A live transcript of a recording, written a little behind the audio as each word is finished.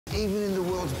Even in the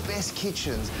world's best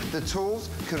kitchens, the tools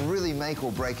can really make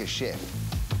or break a chef.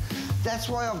 That's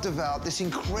why I've developed this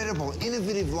incredible,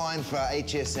 innovative line for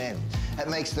HSN. It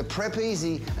makes the prep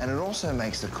easy, and it also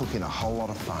makes the cooking a whole lot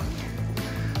of fun.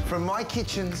 From my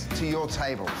kitchens to your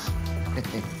tables.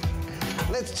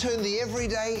 Let's turn the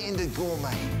everyday into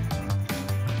gourmet.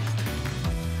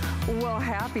 Well,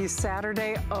 happy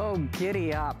Saturday. Oh,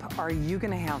 giddy up. Are you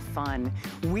gonna have fun?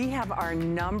 We have our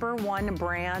 #1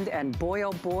 brand, and boy,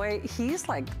 oh boy, he's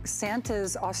like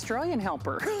Santa's Australian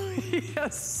helper. He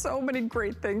has so many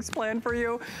great things planned for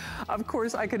you. Of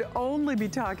course, I could only be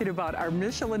talking about our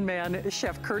Michelin man,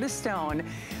 Chef Curtis Stone.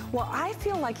 Well, I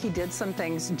feel like he did some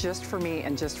things just for me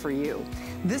and just for you.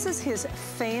 This is his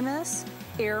famous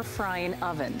air frying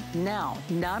oven. Now,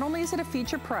 not only is it a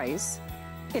feature price,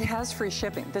 it has free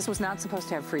shipping. This was not supposed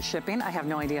to have free shipping. I have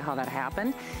no idea how that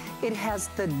happened. It has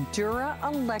the Dura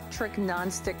Electric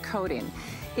nonstick coating.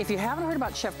 If you haven't heard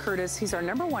about Chef Curtis, he's our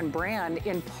 #1 brand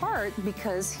in part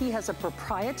because he has a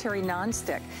proprietary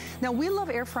nonstick. Now, we love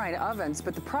air frying ovens,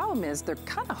 but the problem is they're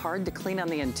kind of hard to clean on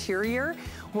the interior.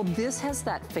 Well, this has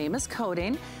that famous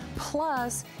coating.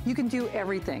 Plus, you can do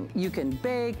everything. You can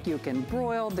bake, you can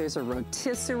broil, there's a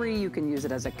rotisserie, you can use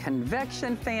it as a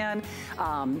convection fan,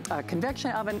 a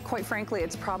convection oven. Quite frankly,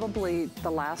 it's probably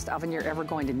the last oven you're ever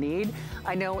going to need.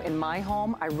 I know in my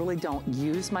home, I really don't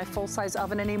use my full-size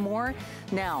oven anymore.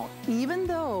 Now, even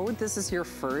though this is your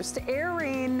first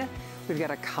airing, we've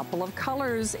got a couple of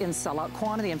colors in sellout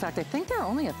quantity. In fact, I think there are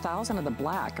only 1,000 of the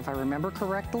black, if I remember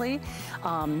correctly.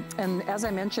 And as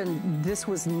I mentioned, this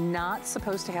was not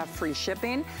supposed to have free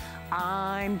shipping.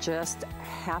 I'm just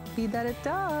happy that it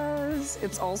does.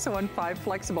 It's also on 5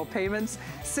 flexible payments,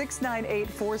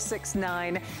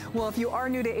 $698,469. Well, if you are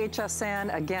new to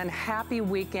HSN, again, happy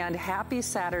weekend, happy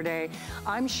Saturday.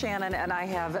 I'm Shannon, and I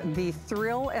have the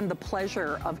thrill and the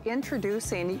pleasure of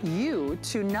introducing you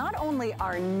to not only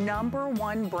our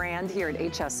 #1 brand here at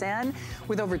HSN,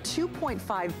 with over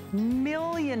 2.5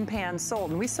 million pans sold,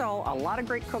 and we sell a lot of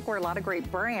great cookware, a lot of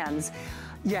great brands.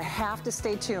 You have to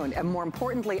stay tuned, and more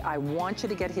importantly, I want you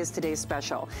to get his today's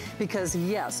special, because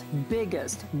yes,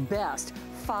 biggest, best,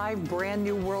 5 brand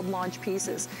new world launch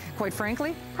pieces. Quite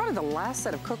frankly, probably the last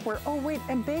set of cookware, oh wait,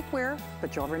 and bakeware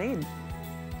that you'll ever need.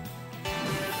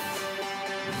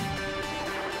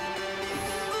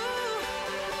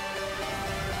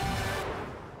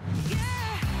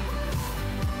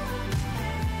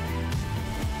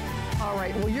 All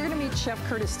right, well, you're gonna meet Chef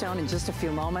Curtis Stone in just a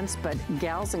few moments, but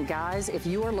gals and guys, if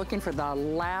you are looking for the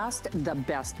last, the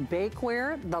best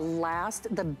bakeware, the last,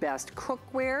 the best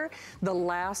cookware, the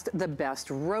last, the best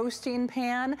roasting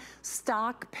pan,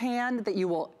 stock pan that you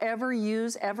will ever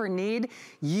use, ever need,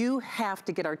 you have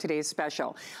to get our today's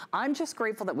special. I'm just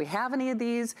grateful that we have any of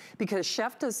these, because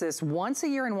Chef does this once a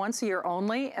year and once a year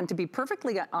only, and to be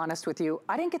perfectly honest with you,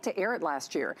 I didn't get to air it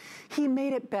last year. He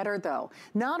made it better though.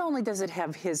 Not only does it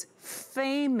have his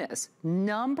famous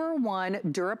 #1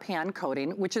 DuraPan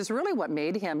coating, which is really what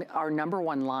made him our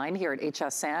 #1 line here at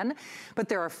HSN, but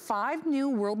there are 5 new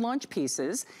world launch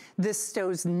pieces. This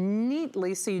stows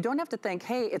neatly, so you don't have to think,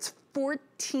 hey, it's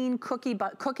 14 cooking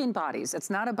bodies. It's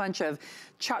not a bunch of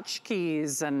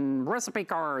tchotchkes and recipe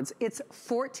cards. It's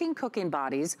 14 cooking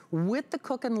bodies with the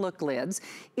cook and look lids.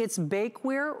 It's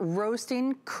bakeware,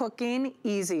 roasting, cooking,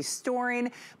 easy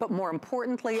storing, but more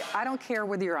importantly, I don't care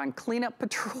whether you're on cleanup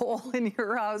patrol in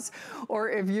your house or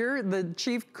if you're the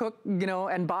chief cook, you know,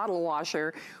 and bottle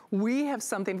washer, we have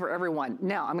something for everyone.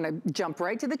 Now, I'm gonna jump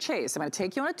right to the chase. I'm gonna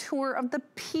take you on a tour of the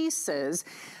pieces,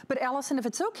 but Allison, if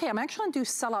it's okay, I'm actually gonna do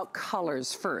sellout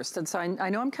colors first. And so I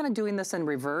know I'm kind of doing this in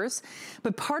reverse,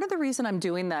 but part of the reason I'm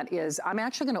doing that is I'm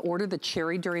actually gonna order the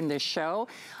cherry during this show.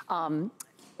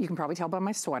 You can probably tell by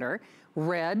my sweater.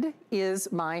 Red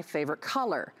is my favorite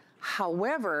color.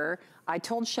 However, I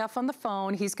told Chef on the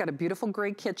phone, he's got a beautiful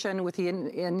gray kitchen with he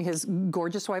and his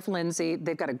gorgeous wife, Lindsay.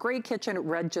 They've got a gray kitchen.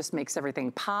 Red just makes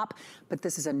everything pop, but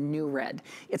this is a new red.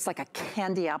 It's like a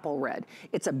candy apple red.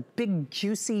 It's a big,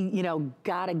 juicy, you know,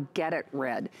 gotta get it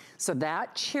red. So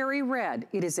that cherry red,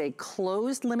 it is a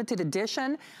closed limited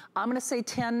edition. I'm gonna say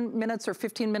 10 minutes or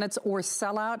 15 minutes or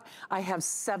sell out. I have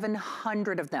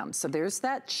 700 of them. So there's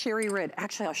that cherry red.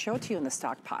 Actually, I'll show it to you in the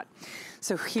stock pot.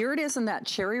 So here it is in that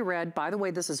cherry red. By the way,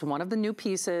 this is one of the new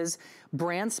pieces,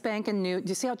 brand spanking new. Do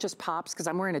you see how it just pops? Because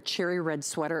I'm wearing a cherry red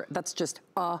sweater. That's just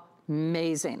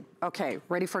amazing. Okay,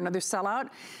 ready for another sellout?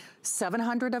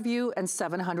 700 of you and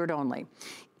 700 only.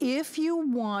 If you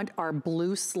want our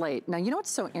blue slate, now you know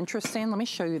what's so interesting? Let me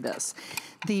show you this.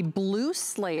 The blue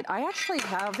slate, I actually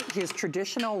have his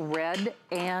traditional red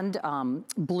and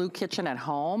blue kitchen at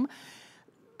home.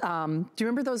 Do you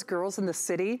remember those girls in the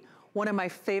city? One of my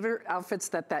favorite outfits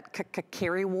that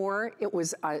Carrie wore, it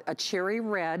was a cherry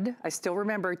red, I still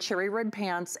remember, cherry red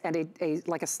pants and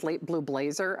like a slate blue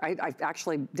blazer. I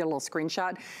actually did a little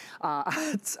screenshot.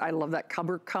 I love that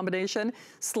color combination.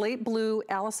 Slate blue,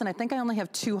 Allison, I think I only have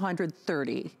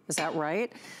 230, is that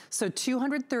right? So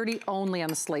 230 only on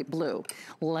the slate blue.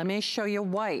 Let me show you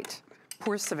white.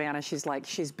 Poor Savannah,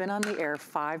 she's been on the air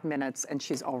 5 minutes and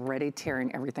she's already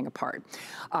tearing everything apart.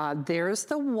 There's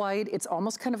the white. It's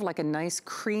almost kind of like a nice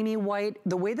creamy white.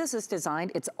 The way this is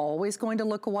designed, it's always going to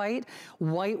look white.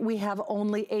 White, we have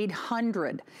only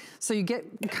 800. So you get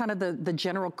kind of the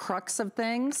general crux of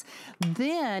things.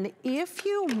 Then, if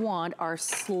you want our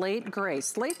slate gray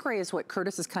is what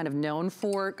Curtis is kind of known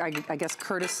for, I guess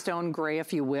Curtis Stone gray,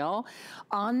 if you will.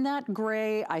 On that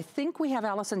gray, I think we have,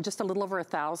 Allison, just a little over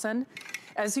 1,000.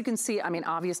 As you can see, I mean,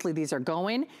 obviously these are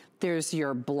going. There's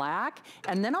your black,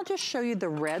 and then I'll just show you the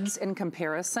reds in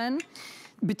comparison.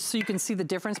 So you can see the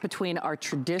difference between our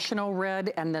traditional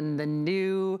red and then the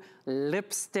new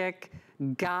lipstick.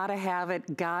 Gotta have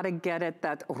it, gotta get it,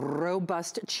 that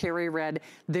robust cherry red.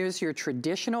 There's your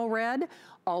traditional red,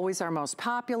 always our most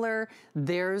popular.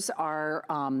 There's our,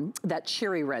 that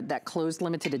cherry red, that closed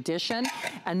limited edition.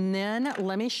 And then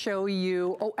let me show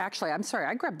you, oh, actually, I'm sorry,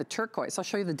 I grabbed the turquoise. I'll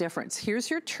show you the difference.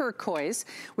 Here's your turquoise,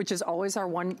 which is always our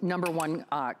number one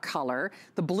color.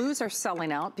 The blues are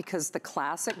selling out because the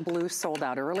classic blue sold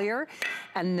out earlier.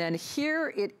 And then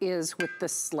here it is with the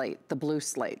slate, the blue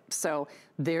slate. So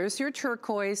there's your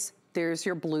turquoise, there's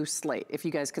your blue slate, if you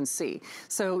guys can see.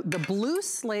 So the blue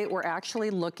slate, we're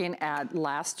actually looking at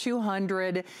last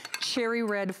 200, cherry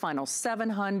red, final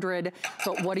 700,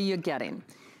 but what are you getting?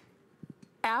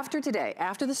 After today,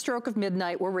 after the stroke of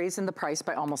midnight, we're raising the price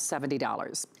by almost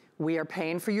 $70. We are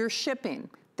paying for your shipping.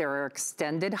 There are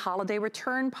extended holiday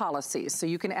return policies, so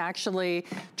you can actually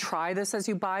try this as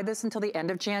you buy this until the end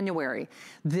of January.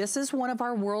 This is one of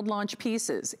our world launch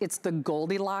pieces. It's the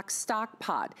Goldilocks stock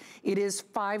pot. It is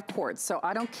 5 quarts, so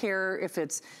I don't care if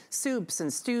it's soups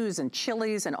and stews and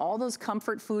chilies and all those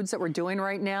comfort foods that we're doing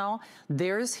right now.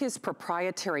 There's his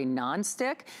proprietary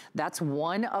nonstick. That's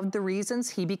one of the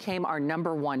reasons he became our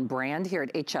 #1 brand here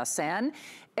at HSN.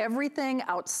 Everything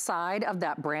outside of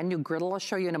that brand new griddle I'll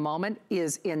show you in a moment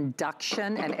is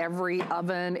induction, and every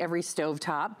oven, every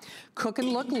stovetop. Cook and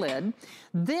Look lid.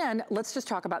 Then let's just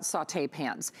talk about saute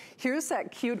pans. Here's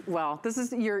that cute, well, this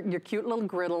is your cute little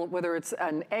griddle, whether it's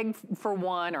an egg for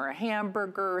one or a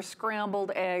hamburger,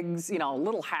 scrambled eggs, you know,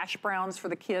 little hash browns for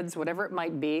the kids, whatever it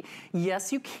might be.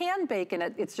 Yes, you can bake in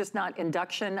it. It's just not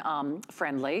induction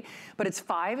friendly, but it's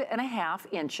 5.5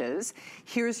 inches.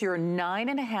 Here's your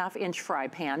 9.5 inch fry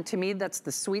pan. To me, that's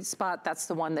the sweet spot. That's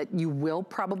the one that you will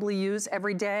probably use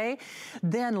every day.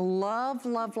 Then love,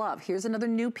 love, love. Here's another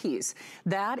new piece.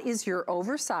 That is your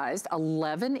oversized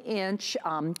 11-inch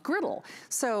griddle.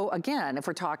 So again, if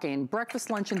we're talking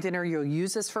breakfast, lunch, and dinner, you'll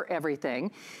use this for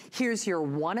everything. Here's your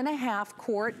 1.5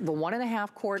 quart. The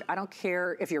 1.5 quart, I don't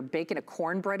care if you're baking a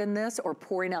cornbread in this or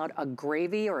pouring out a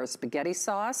gravy or a spaghetti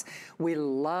sauce. We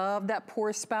love that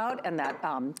pour spout and that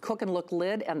Cook and Look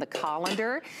lid and the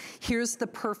colander. Here's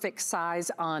the perfect size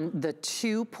on the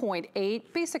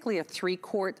 2.8, basically a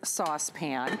 3-quart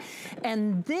saucepan.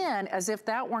 And then, as if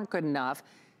that weren't good enough,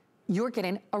 you're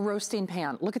getting a roasting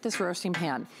pan. Look at this roasting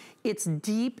pan. It's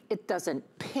deep, it doesn't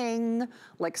ping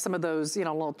like some of those, you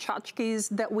know, little tchotchkes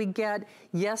that we get.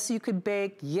 Yes, you could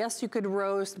bake, yes, you could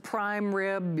roast prime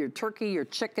rib, your turkey, your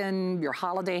chicken, your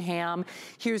holiday ham.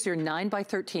 Here's your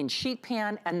 9x13 sheet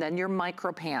pan and then your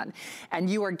micro pan. And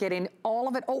you are getting all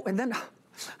of it. Oh, and then,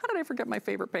 how did I forget my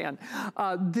favorite pan?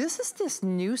 This is this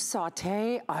new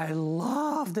saute. I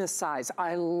love this size.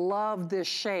 I love this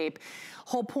shape.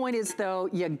 Whole point is, though,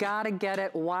 you gotta get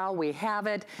it while we have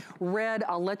it. Red,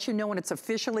 I'll let you know when it's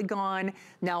officially gone.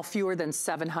 Now fewer than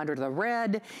 700 of the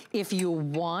red. If you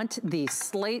want the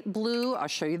slate blue, I'll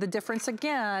show you the difference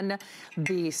again.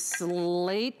 The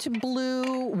slate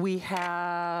blue, we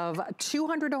have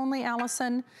 200 only,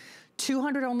 Allison.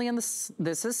 200 only in this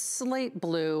is slate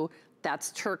blue.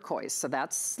 That's turquoise. So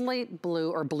that's slate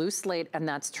blue or blue slate, and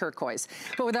that's turquoise.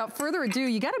 But without further ado,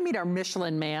 you gotta meet our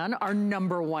Michelin man, our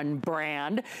 #1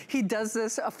 brand. He does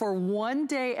this for one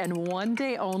day and one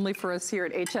day only for us here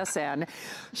at HSN.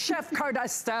 Chef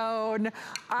Curtis Stone.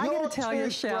 I gotta tell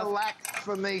you, Chef. You're too relaxed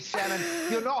for me, Shannon.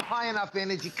 You're not high enough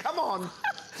energy. Come on.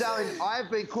 Darling,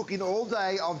 I've been cooking all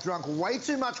day. I've drunk way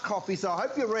too much coffee, so I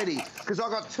hope you're ready, because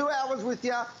I've got 2 hours with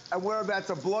you, and we're about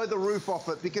to blow the roof off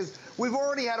it, because we've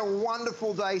already had a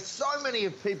wonderful day. So many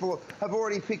of people have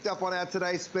already picked up on our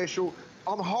today's special.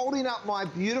 I'm holding up my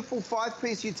beautiful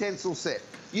 5-piece utensil set.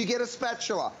 You get a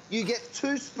spatula, you get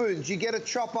 2 spoons, you get a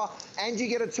chopper, and you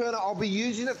get a turner. I'll be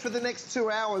using it for the next 2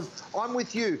 hours. I'm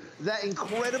with you. That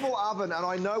incredible oven, and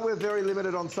I know we're very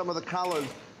limited on some of the colors,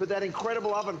 but that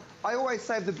incredible oven, I always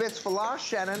save the best for last,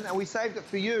 Shannon, and we saved it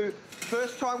for you.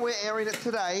 First time we're airing it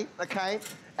today, okay?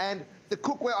 And the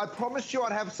cookware, I promised you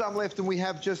I'd have some left, and we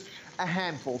have just a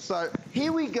handful. So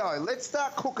here we go. Let's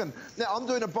start cooking. Now, I'm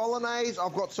doing a bolognese.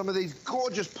 I've got some of these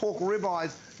gorgeous pork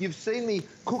ribeyes. You've seen me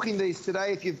cooking these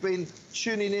today if you've been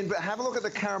tuning in, but have a look at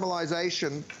the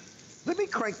caramelization. Let me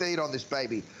crank the heat on this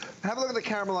baby. Have a look at the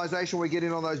caramelization we're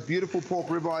getting on those beautiful pork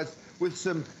ribeyes with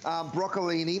some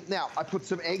broccolini. Now, I put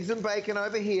some eggs and bacon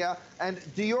over here. And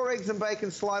do your eggs and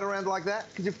bacon slide around like that?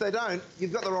 Because if they don't,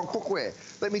 you've got the wrong cookware.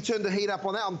 Let me turn the heat up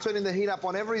on that. I'm turning the heat up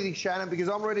on everything, Shannon, because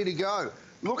I'm ready to go.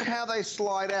 Look how they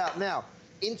slide out. Now,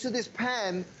 into this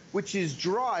pan, which is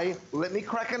dry, let me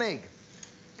crack an egg.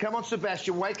 Come on,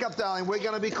 Sebastian, wake up, darling. We're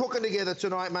going to be cooking together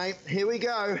tonight, mate. Here we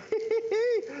go.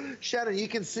 Shannon, you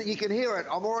can hear it.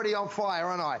 I'm already on fire,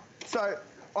 aren't I? So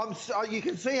you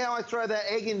can see how I throw that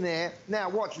egg in there. Now,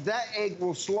 watch. That egg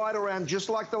will slide around just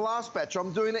like the last batch.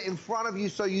 I'm doing it in front of you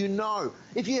so you know.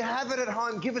 If you have it at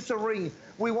home, give us a ring.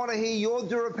 We want to hear your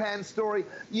DuraPan story.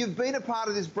 You've been a part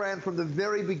of this brand from the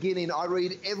very beginning. I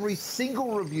read every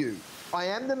single review. I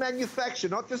am the manufacturer,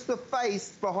 not just the face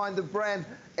behind the brand.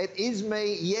 It is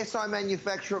me. Yes, I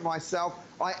manufacture it myself.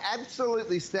 I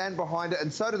absolutely stand behind it,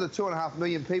 and so do the 2.5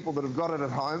 million people that have got it at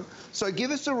home. So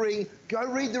give us a ring. Go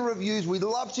read the reviews. We'd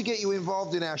love to get you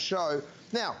involved in our show.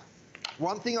 Now,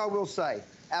 one thing I will say,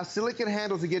 our silicone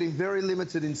handles are getting very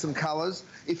limited in some colors.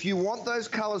 If you want those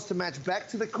colors to match back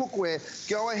to the cookware,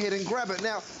 go ahead and grab it.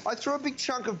 Now, I threw a big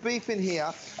chunk of beef in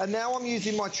here, and now I'm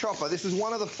using my chopper. This is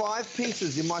one of the 5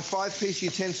 pieces in my 5-piece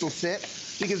utensil set,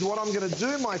 because what I'm going to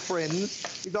do, my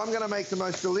friends, is I'm going to make the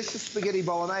most delicious spaghetti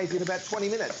bolognese in about 20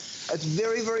 minutes. It's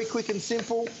very, very quick and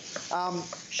simple.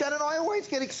 Shannon, I always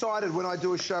get excited when I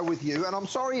do a show with you, and I'm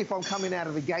sorry if I'm coming out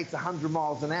of the gates 100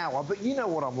 miles an hour, but you know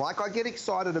what I'm like. I get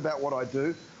excited about what I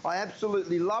do. I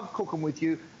absolutely love cooking with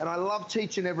you, and I love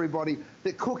teaching everybody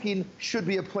that cooking should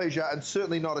be a pleasure and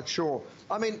certainly not a chore.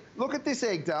 I mean, look at this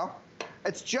egg, Dale.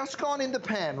 It's just gone in the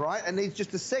pan, right? It needs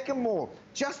just a second more.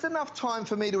 Just enough time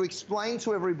for me to explain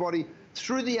to everybody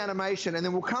through the animation, and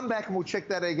then we'll come back and we'll check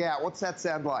that egg out. What's that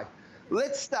sound like?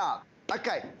 Let's start.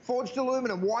 Okay, forged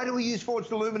aluminum. Why do we use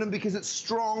forged aluminum? Because it's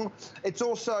strong. It's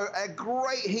also a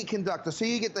great heat conductor. So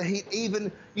you get the heat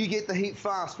even, you get the heat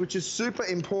fast, which is super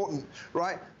important,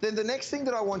 right? Then the next thing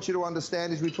that I want you to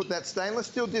understand is we put that stainless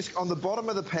steel disc on the bottom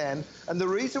of the pan. And the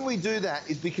reason we do that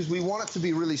is because we want it to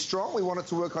be really strong. We want it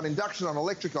to work on induction, on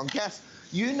electric, on gas,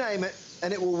 you name it,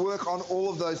 and it will work on all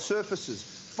of those surfaces.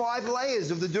 5 layers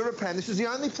of the DuraPan. This is the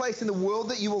only place in the world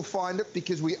that you will find it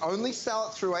because we only sell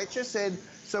it through HSN,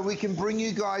 so we can bring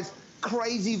you guys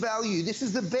crazy value. This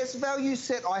is the best value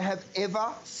set I have ever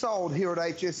sold here at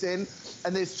HSN,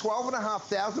 and there's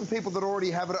 12,500 people that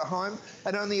already have it at home,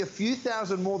 and only a few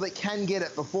thousand more that can get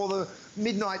it before the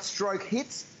midnight stroke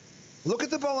hits. Look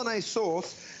at the bolognese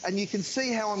sauce, and you can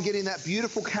see how I'm getting that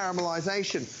beautiful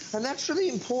caramelization. And that's really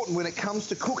important when it comes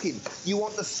to cooking. You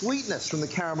want the sweetness from the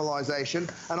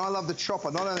caramelization, and I love the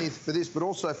chopper, not only for this, but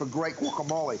also for great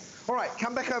guacamole. All right,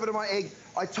 come back over to my egg.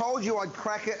 I told you I'd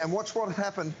crack it, and watch what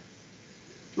happened.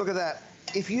 Look at that.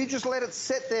 If you just let it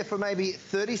sit there for maybe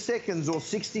 30 seconds or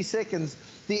 60 seconds,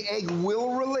 the egg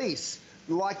will release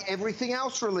like everything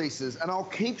else releases, and I'll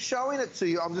keep showing it to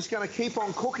you. I'm just going to keep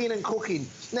on cooking and cooking.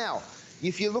 Now,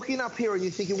 if you're looking up here and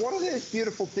you're thinking, what are these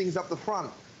beautiful things up the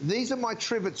front? These are my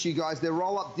trivets, you guys. They're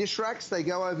roll-up dish racks. They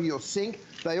go over your sink.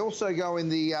 They also go in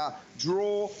the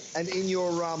drawer and in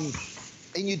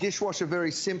your dishwasher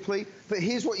very simply. But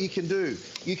here's what you can do.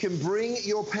 You can bring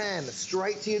your pan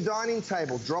straight to your dining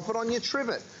table, drop it on your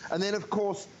trivet, and then, of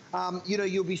course, you know,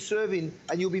 you'll be serving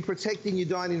and you'll be protecting your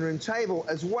dining room table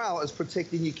as well as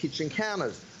protecting your kitchen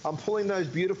counters. I'm pulling those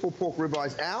beautiful pork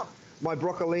ribeyes out. My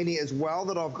broccolini as well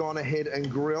that I've gone ahead and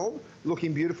grilled,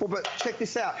 looking beautiful. But check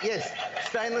this out. Yes,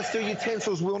 stainless steel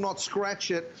utensils will not scratch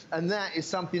it, and that is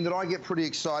something that I get pretty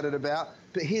excited about.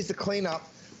 But here's the cleanup.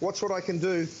 Watch what I can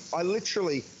do. I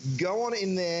literally go on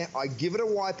in there, I give it a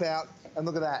wipe out, and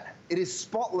look at that. It is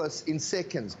spotless in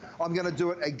seconds. I'm going to do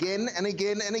it again and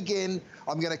again and again.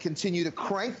 I'm going to continue to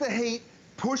crank the heat,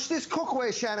 push this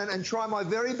cookware, Shannon, and try my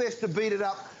very best to beat it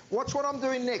up. Watch what I'm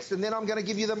doing next, and then I'm going to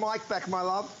give you the mic back, my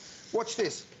love. Watch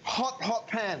this. hot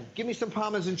pan. Give me some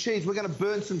Parmesan cheese. We're going to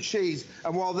burn some cheese.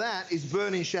 And while that is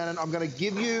burning, Shannon, I'm going to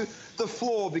give you the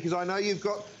floor because I know you've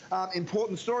got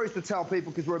important stories to tell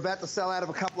people because we're about to sell out of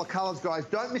a couple of colours, guys.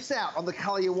 Don't miss out on the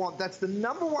colour you want. That's the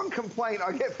 #1 complaint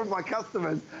I get from my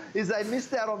customers is they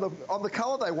missed out on the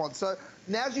colour they want. So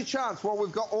now's your chance. Well,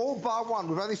 we've got all bar one.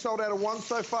 We've only sold out of one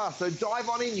so far. So dive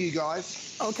on in, you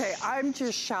guys. Okay, I'm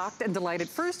just shocked and delighted.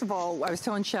 First of all, I was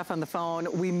telling Chef on the phone,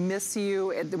 we miss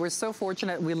you. We're so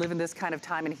fortunate we live in this kind of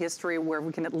time in history where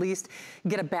we can at least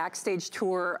get a backstage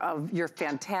tour of your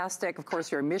fantastic, of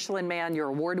course, you're a Michelin man, you're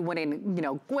award-winning, you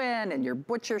know, Gwen and your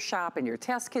butcher shop and your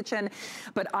test kitchen.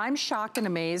 But I'm shocked and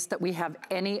amazed that we have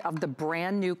any of the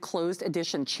brand new closed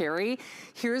edition cherry.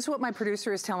 Here's what my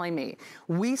producer is telling me.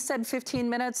 We said 15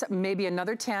 minutes, maybe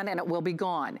another 10, and it will be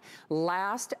gone.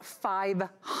 Last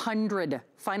 500.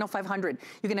 Final 500.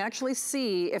 You can actually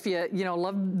see if you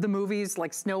love the movies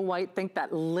like Snow White, think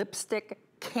that lipstick,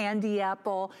 candy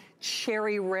apple,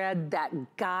 cherry red, that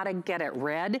gotta get it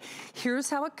red. Here's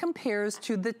how it compares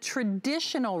to the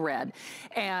traditional red.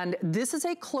 And this is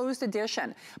a closed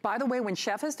edition. By the way, when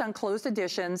Chef has done closed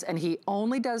editions, and he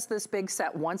only does this big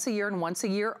set once a year and once a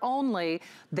year only,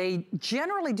 they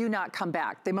generally do not come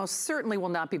back. They most certainly will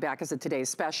not be back as a today's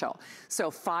special. So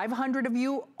 500 of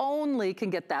you only can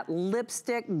get that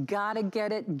lipstick, gotta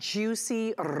get it,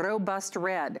 juicy, robust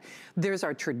red. There's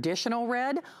our traditional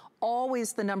red,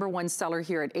 always the #1 seller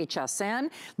here at HSN.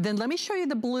 Then let me show you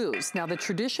the blues. Now the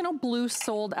traditional blue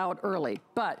sold out early,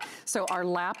 but so our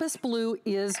lapis blue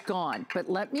is gone. But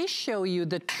let me show you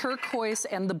the turquoise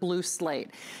and the blue slate.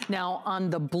 Now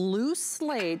on the blue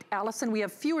slate, Allison, we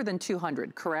have fewer than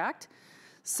 200, correct?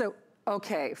 So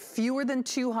okay, fewer than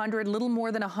 200, little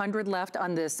more than 100 left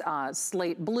on this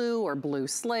slate blue or blue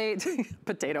slate,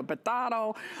 potato,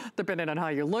 depending on how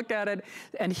you look at it.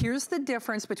 And here's the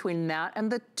difference between that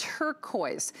and the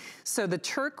turquoise. So the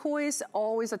turquoise,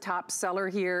 always a top seller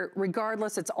here.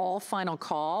 Regardless, it's all final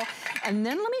call. And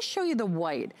then let me show you the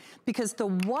white, because the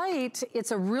white, it's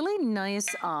a really nice,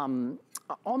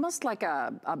 almost like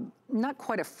not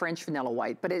quite a French vanilla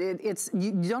white, but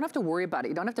you don't have to worry about it.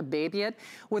 You don't have to baby it.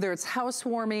 Whether it's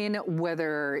housewarming,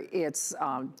 whether it's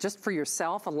just for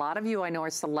yourself. A lot of you I know are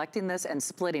selecting this and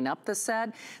splitting up the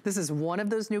set. This is one of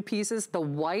those new pieces. The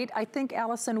white, I think,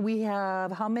 Allison, we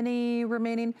have how many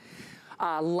remaining?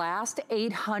 Last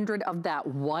 800 of that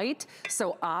white.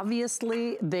 So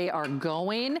obviously they are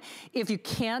going. If you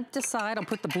can't decide, I'll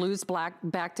put the blues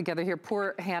back together here.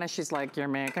 Poor Hannah, she's like, you're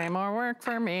making more work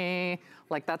for me.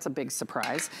 Like that's a big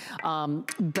surprise.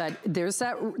 But there's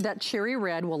that cherry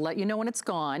red. We'll let you know when it's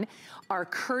gone. Our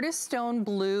Curtis Stone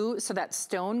blue, so that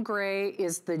stone gray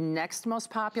is the next most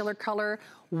popular color.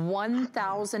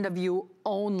 1,000 of you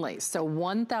only. So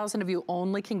 1,000 of you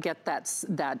only can get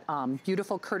that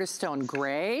beautiful Curtis Stone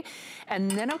gray. And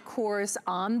then of course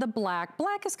on the black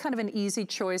is kind of an easy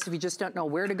choice if you just don't know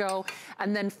where to go.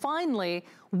 And then finally,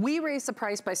 we raised the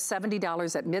price by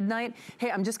 $70 at midnight.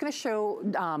 Hey, I'm just gonna show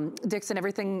Dixon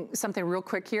something real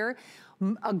quick here.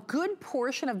 A good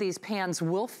portion of these pans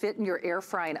will fit in your air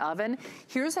frying oven.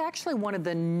 Here's actually one of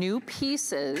the new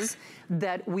pieces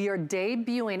that we are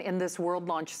debuting in this world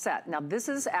launch set. Now this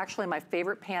is actually my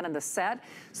favorite pan in the set.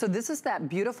 So this is that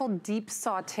beautiful deep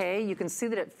saute. You can see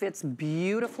that it fits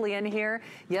beautifully in here.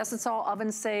 Yes, it's all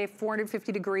oven safe,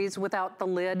 450 degrees without the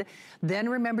lid. Then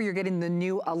remember you're getting the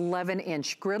new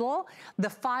 11-inch griddle. The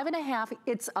 5.5,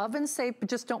 it's oven safe, but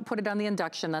just don't put it on the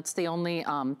induction. That's the only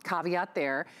caveat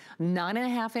there.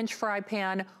 9.5-inch fry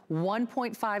pan,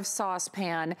 1.5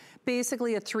 saucepan,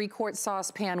 basically a 3-quart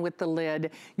saucepan with the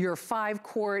lid. Your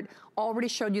 5-quart, already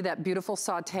showed you that beautiful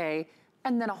saute,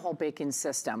 and then a whole baking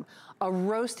system. A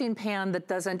roasting pan that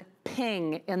doesn't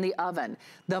ping in the oven.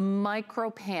 The micro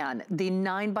pan, the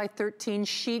 9x13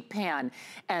 sheet pan,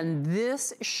 and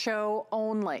this show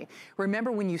only.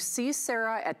 Remember, when you see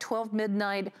Sarah at 12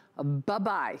 midnight,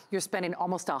 bye-bye. You're spending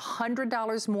almost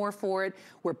 $100 more for it.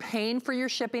 We're paying for your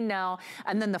shipping now.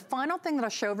 And then the final thing that I'll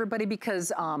show everybody,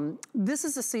 because this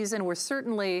is a season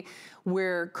where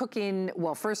we're cooking,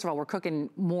 well, first of all, we're cooking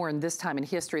more in this time in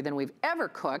history than we've ever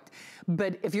cooked.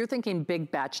 But if you're thinking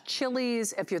big batch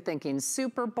chilies, if you're thinking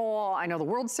Super Bowl, I know the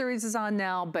World Series is on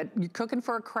now, but you're cooking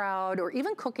for a crowd or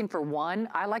even cooking for one.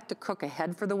 I like to cook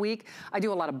ahead for the week. I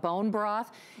do a lot of bone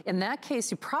broth. In that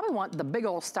case, you probably want the big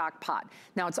old stock pot.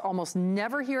 Now, it's almost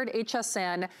never here at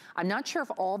HSN. I'm not sure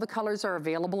if all the colors are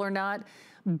available or not,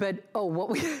 but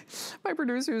my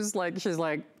producer's like, she's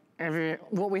like,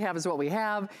 what we have is what we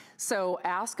have. So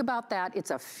ask about that.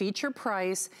 It's a feature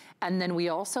price. And then we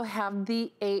also have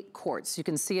the 8 quarts. You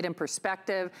can see it in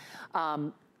perspective.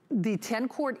 The 10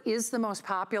 quart is the most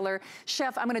popular.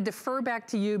 Chef, I'm gonna defer back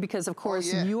to you because of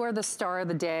course you are the star of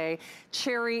the day.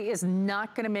 Cherry is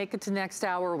not gonna make it to next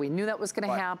hour. We knew that was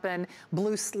gonna happen.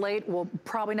 Blue Slate will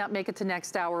probably not make it to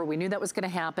next hour. We knew that was gonna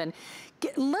happen.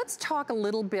 Let's talk a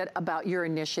little bit about your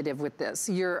initiative with this.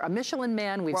 You're a Michelin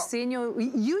man, we've seen you.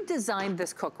 You designed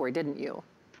this cookware, didn't you?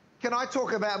 Can I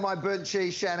talk about my burnt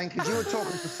cheese, Shannon? Because you were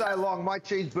talking for so long, my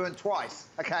cheese burnt twice,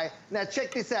 okay? Now,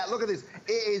 check this out. Look at this.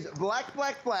 It is black,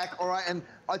 black, black, all right? And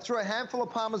I threw a handful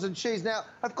of Parmesan cheese. Now,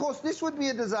 of course, this would be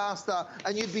a disaster,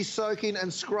 and you'd be soaking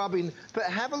and scrubbing. But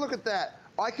have a look at that.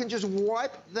 I can just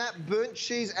wipe that burnt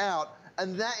cheese out,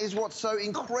 and that is what's so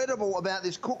incredible about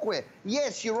this cookware.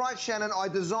 Yes, you're right, Shannon. I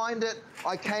designed it.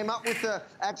 I came up with the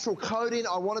actual coating.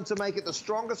 I wanted to make it the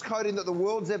strongest coating that the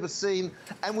world's ever seen,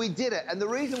 and we did it. And the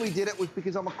reason we did it was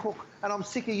because I'm a cook, and I'm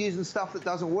sick of using stuff that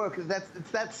doesn't work.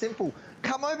 It's that simple.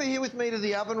 Come over here with me to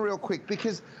the oven real quick,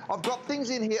 because I've got things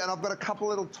in here, and I've got a couple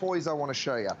little toys I want to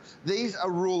show you. These are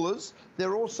rulers.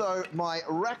 They're also my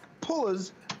rack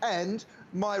pullers and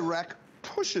my rack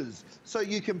pushers. So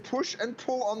you can push and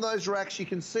pull on those racks. You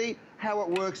can see how it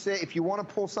works there. If you want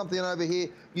to pull something over here,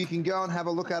 you can go and have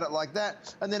a look at it like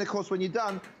that. And then, of course, when you're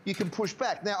done, you can push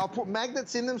back. Now, I'll put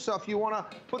magnets in them, so if you want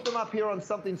to put them up here on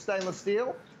something stainless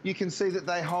steel, you can see that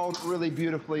they hold really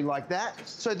beautifully like that.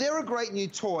 So they're a great new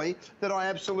toy that I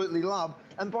absolutely love.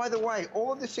 And by the way,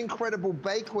 all of this incredible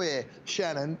bakeware,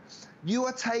 Shannon, you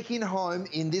are taking home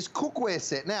in this cookware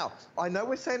set. Now, I know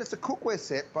we're saying it's a cookware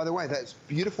set. By the way, that's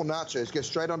beautiful nachos. Go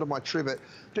straight onto my trivet.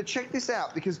 But check this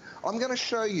out, because I'm going to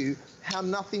show you how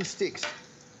nothing sticks.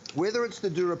 Whether it's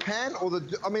the DuraPan or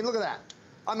the... I mean, look at that.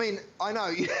 I mean, I know.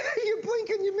 You blink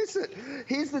and you miss it.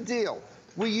 Here's the deal.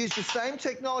 We use the same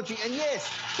technology. And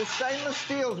yes, the stainless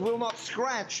steels will not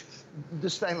scratch the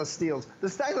stainless steels. The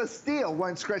stainless steel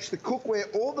won't scratch the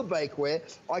cookware or the bakeware.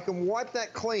 I can wipe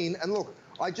that clean. And look,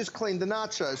 I just cleaned the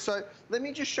nachos. So let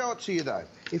me just show it to you, though.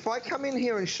 If I come in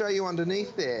here and show you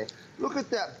underneath there, look at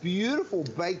that beautiful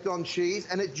baked-on cheese,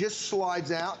 and it just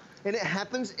slides out, and it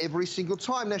happens every single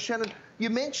time. Now, Shannon,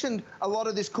 you mentioned a lot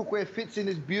of this cookware fits in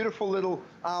this beautiful little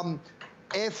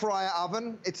air fryer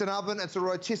oven. It's an oven, it's a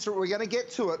rotisserie. We're going to get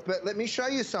to it, but let me show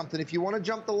you something. If you want to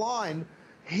jump the line,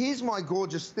 here's my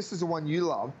gorgeous, this is the one you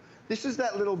love. This is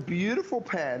that little beautiful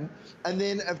pan. And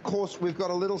then, of course, we've got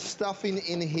a little stuffing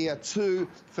in here, too,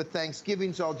 for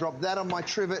Thanksgiving. So I'll drop that on my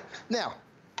trivet. Now,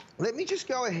 let me just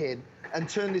go ahead and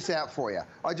turn this out for you.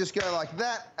 I just go like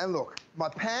that, and look, my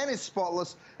pan is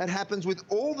spotless. It happens with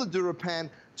all the DuraPan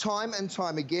time and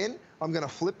time again. I'm going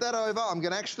to flip that over. I'm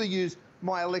going to actually use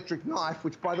my electric knife,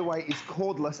 which, by the way, is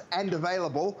cordless and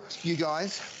available, you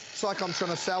guys. It's like I'm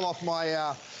trying to sell off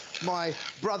my my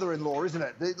brother-in-law, isn't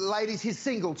it? The ladies, he's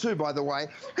single too, by the way.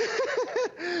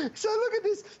 So look at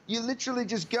this. You literally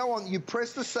just go on, you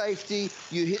press the safety,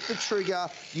 you hit the trigger,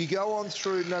 you go on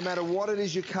through no matter what it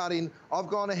is you're cutting. I've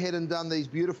gone ahead and done these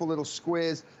beautiful little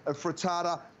squares of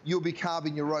frittata. You'll be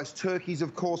carving your roast turkeys,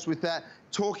 of course, with that.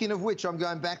 Talking of which, I'm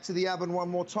going back to the oven one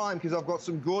more time because I've got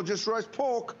some gorgeous roast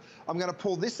pork. I'm going to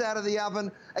pull this out of the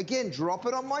oven. Again, drop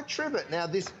it on my trivet. Now,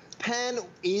 this pan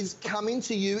is coming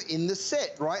to you in the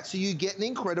set, right? So you get an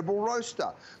incredible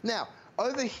roaster. Now,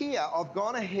 over here, I've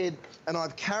gone ahead and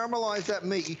I've caramelized that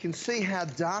meat. You can see how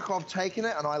dark I've taken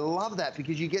it, and I love that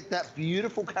because you get that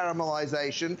beautiful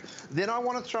caramelization. Then I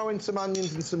want to throw in some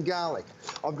onions and some garlic.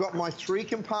 I've got my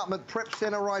 3-compartment prep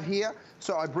center right here,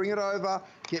 so I bring it over,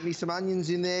 get me some onions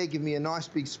in there, give me a nice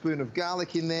big spoon of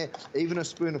garlic in there, even a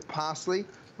spoon of parsley.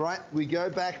 Right, we go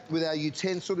back with our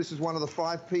utensil. This is one of the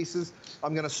 5 pieces.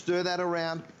 I'm going to stir that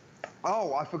around.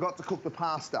 Oh, I forgot to cook the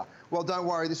pasta. Well, don't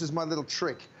worry, this is my little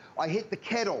trick. I hit the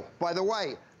kettle. By the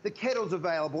way, the kettle's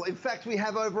available. In fact, we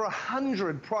have over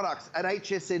 100 products at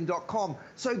hsn.com.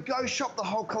 So go shop the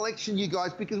whole collection, you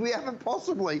guys, because we haven't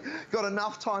possibly got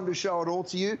enough time to show it all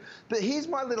to you. But here's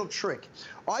my little trick.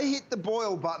 I hit the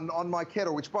boil button on my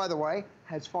kettle, which, by the way,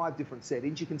 has 5 different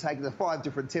settings. You can take it to 5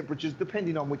 different temperatures,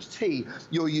 depending on which tea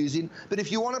you're using. But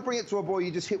if you want to bring it to a boil,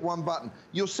 you just hit one button.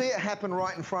 You'll see it happen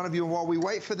right in front of you. And while we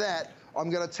wait for that, I'm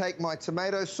going to take my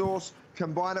tomato sauce,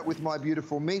 combine it with my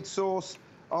beautiful meat sauce.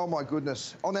 Oh, my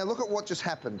goodness. Oh, now look at what just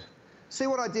happened. See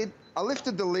what I did? I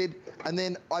lifted the lid, and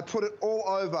then I put it all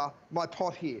over my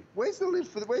pot here. Where's the lid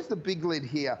for where's the big lid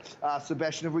here,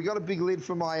 Sebastian? Have we got a big lid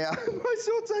for my, my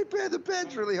saute pan? The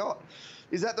pan's really hot.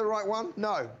 Is that the right one?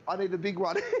 No, I need a big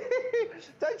one.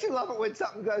 Don't you love it when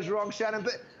something goes wrong, Shannon?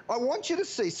 But I want you to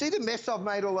see the mess I've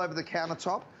made all over the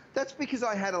countertop? That's because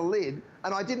I had a lid,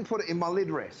 and I didn't put it in my lid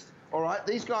rest. All right,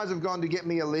 these guys have gone to get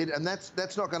me a lid, and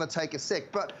that's not going to take a sec.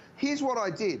 But here's what I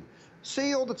did.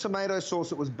 See all the tomato sauce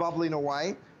that was bubbling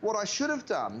away? What I should have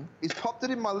done is popped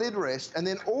it in my lid rest, and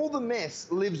then all the mess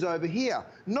lives over here,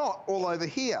 not all over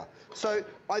here. So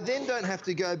I then don't have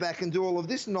to go back and do all of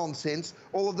this nonsense,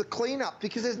 all of the cleanup,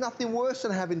 because there's nothing worse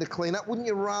than having to clean up. Wouldn't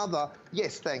you rather,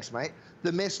 yes, thanks, mate,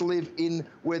 the mess live in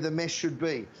where the mess should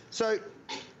be? So,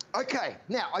 okay,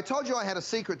 now, I told you I had a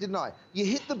secret, didn't I? You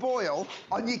hit the boil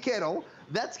on your kettle,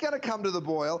 that's going to come to the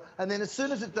boil, and then as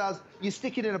soon as it does, you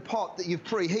stick it in a pot that you've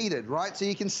preheated, right? So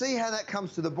you can see how that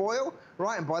comes to the boil,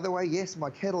 right? And by the way, yes, my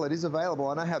kettle, it is available.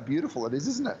 I know how beautiful it is,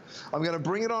 isn't it? I'm going to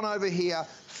bring it on over here,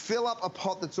 fill up a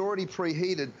pot that's already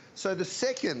preheated. So the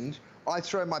second I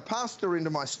throw my pasta into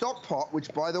my stock pot,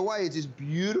 which, by the way, is this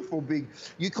beautiful big,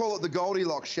 you call it the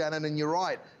Goldilocks, Shannon, and you're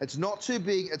right. It's not too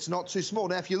big, it's not too small.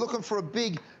 Now, if you're looking for a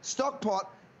big stock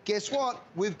pot, guess what?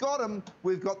 We've got them.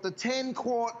 We've got the 10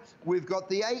 quart. We've got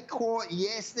the 8 quart.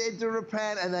 Yes, they're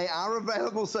Durapan, and they are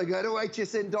available, so go to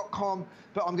hsn.com.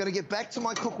 But I'm going to get back to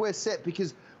my cookware set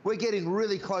because we're getting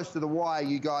really close to the wire,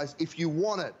 you guys. If you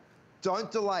want it,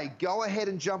 don't delay. Go ahead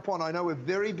and jump on. I know we're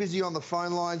very busy on the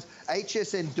phone lines.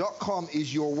 hsn.com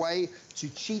is your way to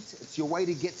cheat. It's your way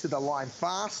to get to the line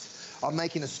fast. I'm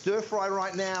making a stir fry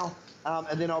right now.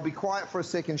 And then I'll be quiet for a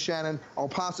second, Shannon. I'll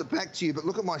pass it back to you. But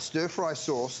look at my stir-fry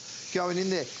sauce going in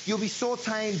there. You'll be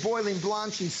sauteing, boiling,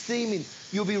 blanching, steaming.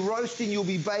 You'll be roasting. You'll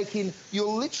be baking.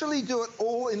 You'll literally do it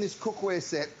all in this cookware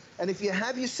set. And if you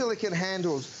have your silicone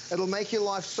handles, it'll make your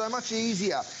life so much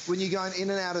easier when you're going in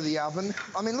and out of the oven.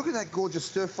 I mean, look at that gorgeous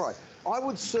stir-fry. I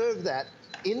would serve that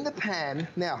in the pan.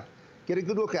 Now, get a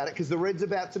good look at it because the red's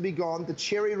about to be gone. The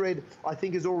cherry red, I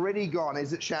think, is already gone,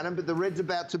 is it, Shannon? But the red's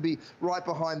about to be right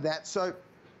behind that. So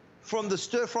from the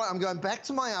stir fry, I'm going back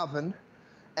to my oven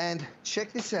and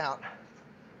check this out.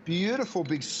 Beautiful,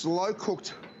 big,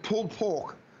 slow-cooked pulled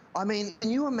pork. I mean, can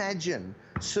you imagine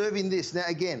serving this? Now,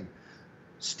 again,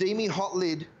 steamy hot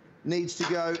lid needs to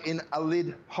go in a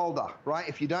lid holder, right?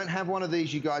 If you don't have one of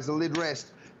these, you guys, a lid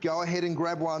rest, go ahead and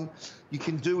grab one. You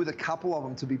can do with a couple of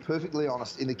them, to be perfectly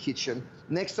honest, in the kitchen.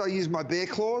 Next, I use my bear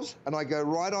claws, and I go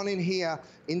right on in here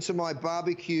into my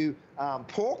barbecue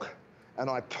pork, and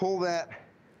I pull that.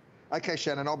 Okay,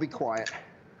 Shannon, I'll be quiet.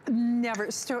 Never.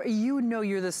 You know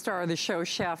you're the star of the show,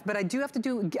 Chef, but I do have to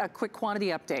do a quick quantity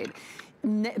update.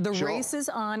 The Sure. race is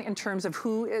on in terms of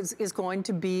who is going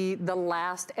to be the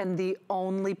last and the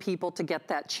only people to get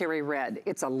that cherry red.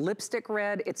 It's a lipstick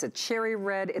red, it's a cherry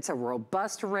red, it's a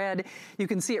robust red. You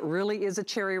can see it really is a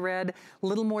cherry red.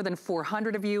 Little more than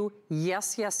 400 of you.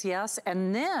 Yes, yes, yes.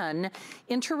 And then,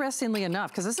 interestingly enough,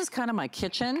 because this is kind of my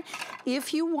kitchen,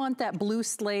 if you want that blue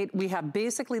slate, we have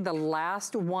basically the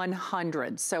last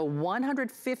 100. So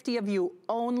 150 of you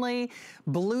only,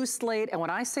 blue slate. And when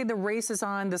I say the race is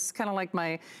on, this is kind of like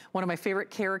one of my favorite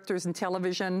characters in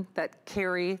television, that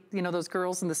Carrie, you know, those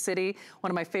girls in the city.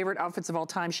 One of my favorite outfits of all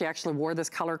time. She actually wore this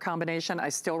color combination. I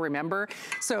still remember.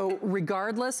 So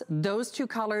regardless, those two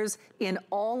colors in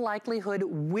all likelihood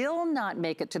will not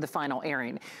make it to the final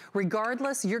airing.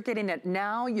 Regardless, you're getting it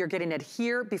now. You're getting it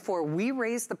here before we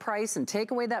raise the price and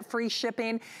take away that free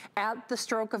shipping at the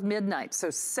stroke of midnight. So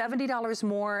 $70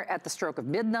 more at the stroke of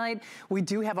midnight. We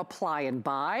do have apply and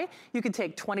buy. You can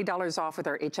take $20 off with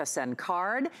our HSN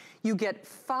card. You get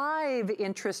 5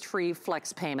 interest-free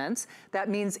flex payments. That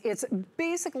means it's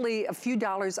basically a few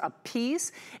dollars a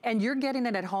piece, and you're getting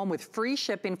it at home with free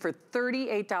shipping for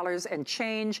 $38 and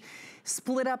change.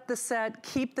 Split up the set,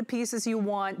 keep the pieces you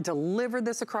want, deliver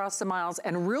this across the miles.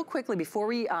 And real quickly, before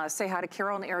we say hi to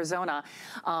Carol in Arizona,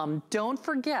 don't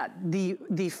forget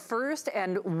the first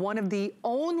and one of the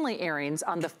only airings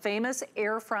on the famous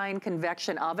air frying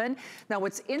convection oven. Now,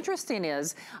 what's interesting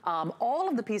is all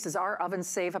of the pieces are oven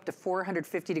safe up to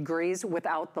 450 degrees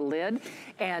without the lid,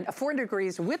 and 400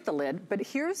 degrees with the lid. But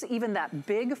here's even that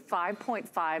big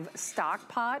 5.5 stock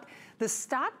pot. The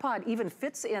stock pot even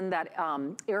fits in that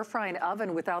air frying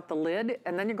oven without the lid,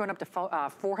 and then you're going up to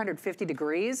 450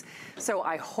 degrees. So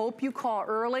I hope you call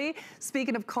early.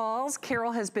 Speaking of calls,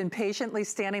 Carol has been patiently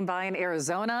standing by in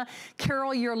Arizona.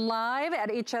 Carol, you're live at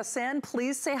HSN.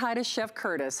 Please say hi to Chef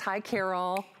Curtis. Hi,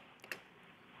 Carol.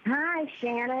 Hi,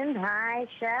 Shannon. Hi,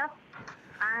 Chef.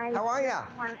 How are ya?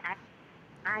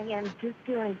 I am just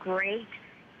doing great,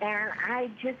 and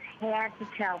I just had to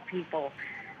tell people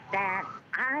that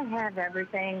I have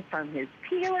everything from his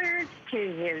peelers to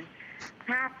his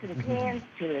pots and pans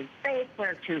to his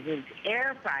bakeware to his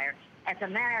air fryer. As a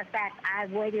matter of fact, I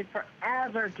waited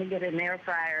forever to get an air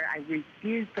fryer. I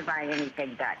refuse to buy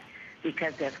anything Dutch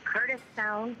because if Curtis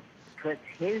Stone puts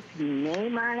his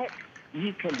name on it,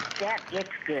 you can bet it's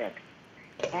good.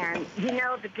 And, you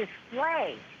know, the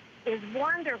display is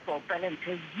wonderful, but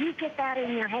until you get that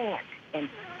in your hand and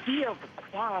feel the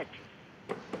quality.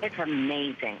 It's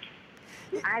amazing.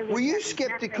 Were you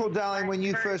skeptical, darling, when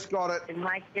you first got it? In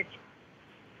my kitchen.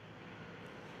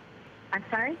 I'm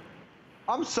sorry?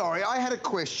 I'm sorry, I had a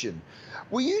question.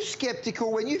 Were you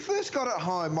skeptical when you first got it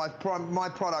home, my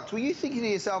product? Were you thinking to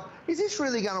yourself, is this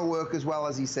really going to work as well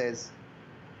as he says?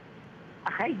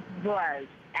 I was,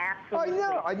 absolutely.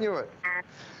 I knew it.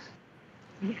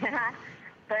 Yeah,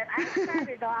 but I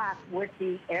started off with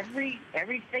the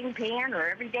everything pan or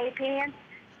everyday pan.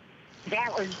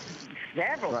 That was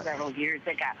several years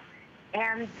ago.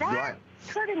 And that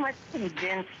pretty much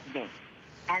convinced me.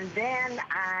 And then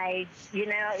it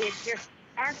just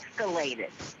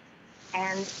escalated.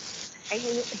 And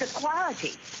the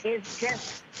quality is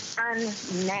just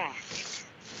unmatched.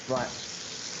 Right.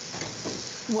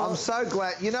 Well, I'm so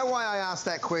glad. You know why I asked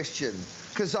that question?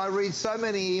 Because I read so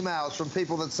many emails from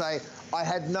people that say, I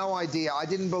had no idea, I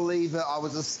didn't believe it, I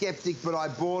was a skeptic, but I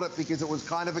bought it because it was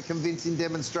kind of a convincing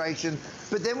demonstration.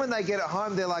 But then when they get it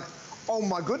home, they're like, oh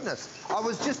my goodness. I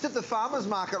was just at the farmer's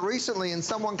market recently and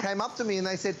someone came up to me and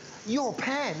they said, your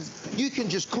pans, you can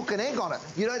just cook an egg on it.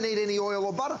 You don't need any oil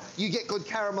or butter. You get good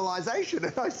caramelization.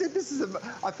 And I said,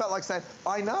 I felt like saying,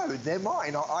 I know, they're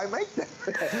mine, I make them.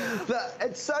 But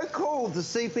it's so cool to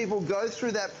see people go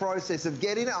through that process of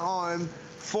getting it home,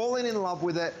 falling in love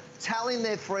with it, telling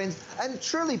their friends, and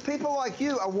truly people like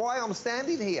you are why I'm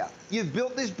standing here. You've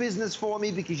built this business for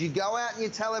me because you go out and you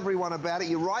tell everyone about it,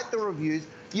 you write the reviews.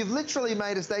 You've literally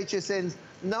made us HSN's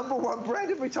 #1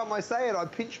 brand. Every time I say it, I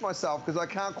pinch myself because I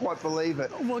can't quite believe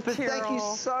it. Well, but Carol, thank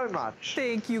you so much.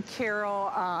 Thank you,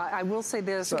 Carol. I will say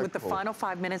this, with the final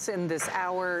 5 minutes in this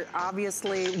hour,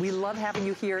 obviously, we love having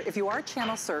you here. If you are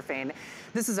channel surfing,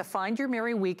 this is a Find Your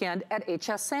Merry weekend at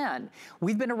HSN.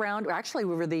 We've been around, actually,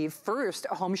 we were the first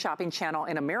home shopping channel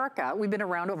in America. We've been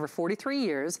around over 43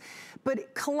 years.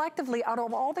 But collectively, out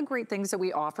of all the great things that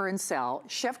we offer and sell,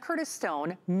 Chef Curtis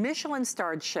Stone,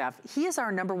 Michelin-starred chef, he is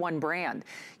our #1 brand.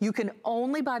 You can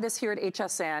only buy this here at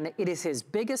HSN. It is his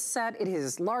biggest set. It is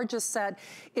his largest set.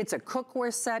 It's a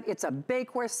cookware set. It's a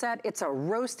bakeware set. It's a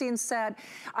roasting set.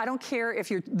 I don't care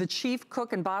if you're the chief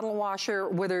cook and bottle washer,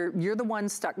 whether you're the one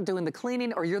stuck doing the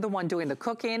cleaning or you're the one doing the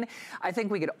cooking. I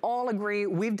think we could all agree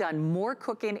we've done more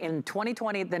cooking in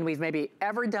 2020 than we've maybe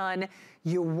ever done.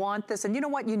 You want this, and you know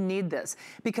what? You need this,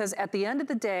 because at the end of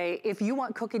the day, if you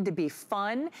want cooking to be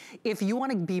fun, if you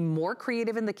want to be more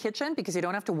creative in the kitchen because you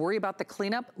don't have to worry about the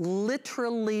cleanup,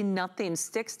 literally nothing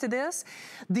sticks to this.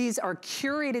 These are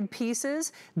curated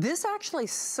pieces. This actually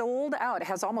sold out. It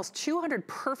has almost 200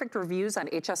 perfect reviews on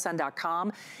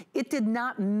hsn.com. It did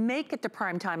not make it to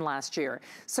prime time last year.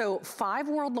 So 5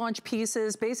 world launch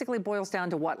pieces basically boils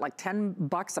down to what, like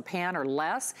 $10 a pan or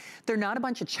less. They're not a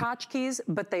bunch of tchotchkes,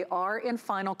 but they are in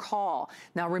final call.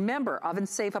 Now remember, oven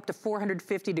safe up to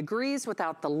 450 degrees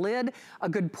without the lid. A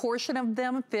good portion of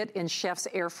them fit in chef's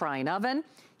air frying oven.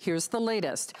 Here's the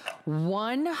latest,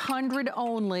 100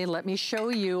 only. Let me show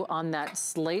you on that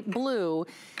slate blue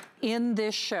in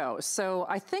this show. So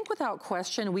I think without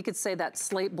question, we could say that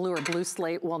slate blue or blue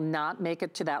slate will not make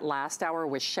it to that last hour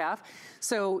with Chef.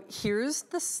 So here's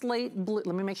the slate blue.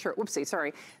 Let me make sure, whoopsie,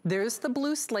 sorry. There's the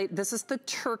blue slate. This is the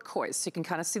turquoise. So you can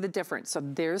kind of see the difference. So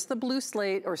there's the blue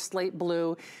slate or slate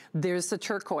blue. There's the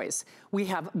turquoise. We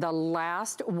have the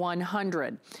last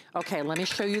 100. Okay, let me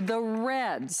show you the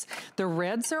reds. The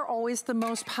reds are always the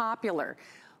most popular.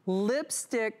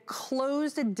 Lipstick,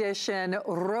 closed edition,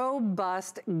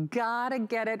 robust, gotta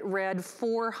get it red,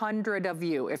 400 of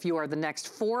you. If you are the next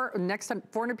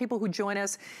 400 people who join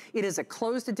us, it is a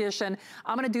closed edition.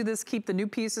 I'm gonna do this, keep the new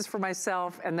pieces for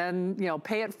myself, and then, you know,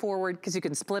 pay it forward because you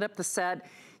can split up the set.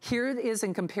 Here it is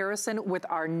in comparison with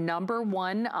our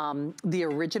 #1, the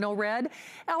original red.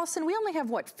 Allison, we only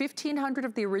have, what, 1,500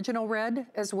 of the original red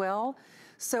as well?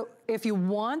 So if you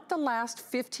want the last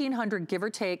 1,500, give or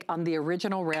take, on the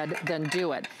original red, then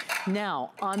do it.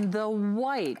 Now, on the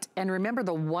white, and remember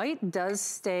the white does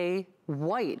stay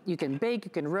white. You can bake, you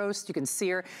can roast, you can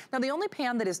sear. Now, the only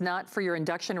pan that is not for your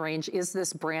induction range is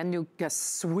this brand new,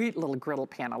 sweet little griddle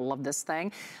pan. I love this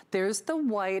thing. There's the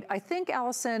white. I think,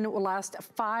 Allison, will last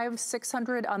 500,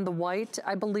 600 on the white,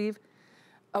 I believe.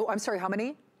 Oh, I'm sorry, how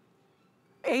many?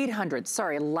 800,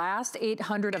 sorry, last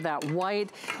 800 of that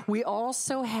white. We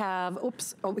also have,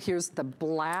 oops, oh, here's the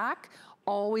black.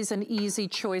 Always an easy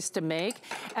choice to make.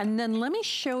 And then let me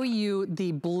show you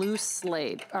the blue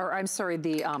slate, or I'm sorry,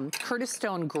 the Curtis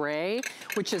Stone Gray,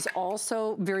 which is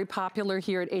also very popular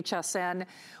here at HSN.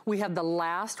 We have the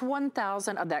last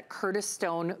 1,000 of that Curtis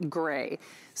Stone Gray.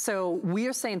 So we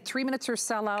are saying 3 minutes or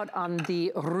sell out on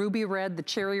the ruby red, the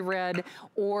cherry red,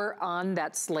 or on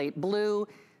that slate blue.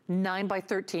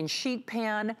 9x13 sheet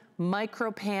pan,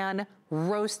 micro pan,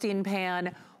 roasting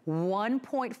pan,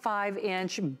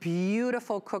 1.5-inch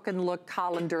beautiful cook and look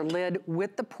colander lid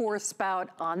with the pour spout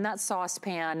on that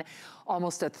saucepan,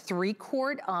 almost a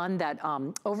 3-quart on that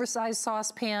oversized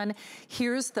saucepan.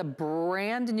 Here's the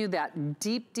brand new, that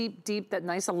deep, that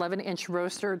nice 11-inch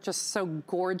roaster, just so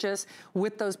gorgeous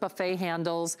with those buffet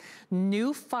handles.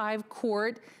 New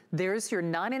 5-quart. There's your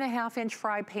 9.5-inch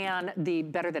fry pan, the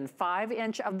better than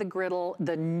 5-inch of the griddle,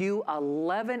 the new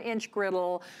 11-inch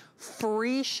griddle,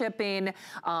 free shipping.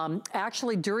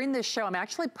 Actually, during this show, I'm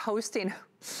actually posting,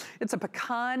 it's a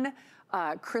pecan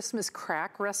Christmas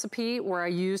crack recipe where I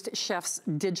used Chef's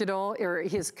digital, or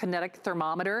his kinetic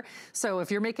thermometer. So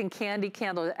if you're making candy,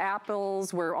 canned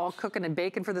apples, we're all cooking and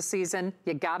baking for the season,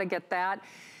 you gotta get that.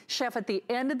 Chef, at the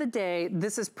end of the day,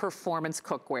 this is performance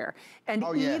cookware. And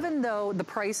even though the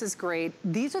price is great,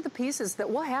 these are the pieces that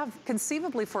we'll have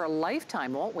conceivably for a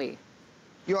lifetime, won't we?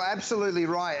 You're absolutely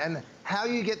right. And how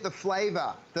you get the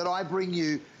flavor that I bring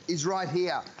you is right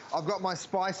here. I've got my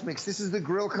spice mix. This is the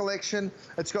grill collection.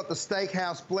 It's got the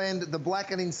steakhouse blend, the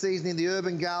blackening seasoning, the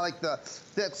urban garlic,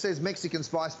 that says Mexican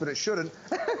spice, but it shouldn't.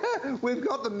 We've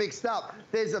got them mixed up.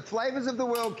 There's the Flavors of the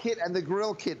World kit and the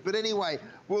grill kit. But anyway,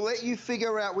 we'll let you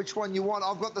figure out which one you want.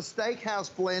 I've got the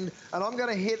steakhouse blend, and I'm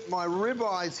gonna hit my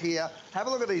ribeyes here. Have a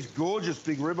look at these gorgeous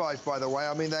big ribeyes, by the way.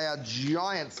 I mean, they are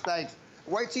giant steaks.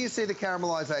 Wait till you see the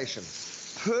caramelization.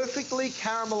 Perfectly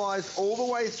caramelized all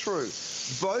the way through,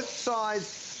 both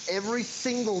sides, every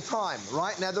single time,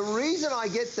 right? Now, the reason I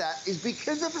get that is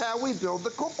because of how we build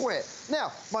the cookware.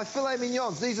 Now, my filet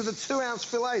mignons, these are the 2-ounce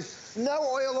fillets. No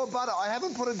oil or butter. I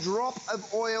haven't put a drop of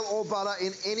oil or butter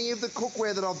in any of the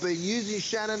cookware that I've been using,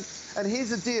 Shannon. And here's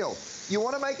the deal. You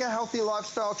want to make a healthy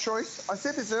lifestyle choice? I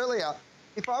said this earlier.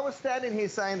 If I was standing here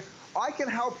saying, I can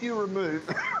help you remove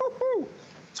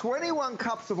 21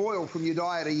 cups of oil from your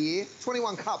diet a year,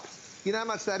 21 cups. You know how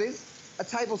much that is? A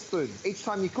tablespoon each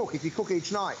time you cook, if you cook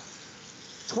each night.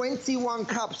 21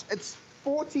 cups. It's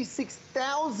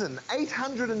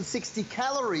 46,860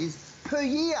 calories per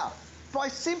year. By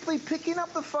simply picking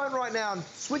up the phone right now and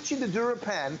switching to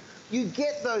DuraPan, you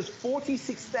get those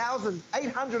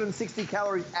 46,860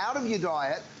 calories out of your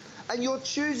diet, and you're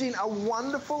choosing a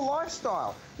wonderful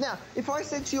lifestyle. Now, if I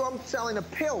said to you I'm selling a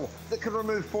pill that can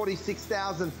remove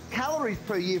 46,000 calories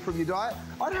per year from your diet,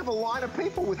 I'd have a line of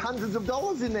people with hundreds of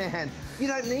dollars in their hand. You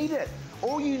don't need it.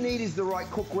 All you need is the right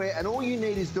cookware, and all you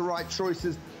need is the right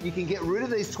choices. You can get rid of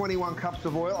these 21 cups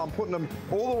of oil. I'm putting them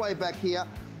all the way back here.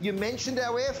 You mentioned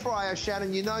our air fryer,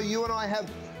 Shannon. You know you and I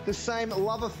have the same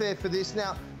love affair for this.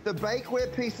 Now, the bakeware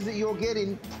pieces that you're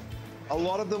getting, a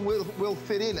lot of them will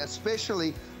fit in,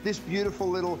 especially this beautiful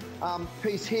little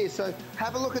piece here. So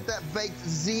have a look at that baked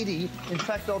ziti. In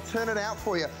fact, I'll turn it out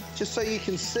for you just so you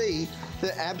can see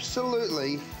that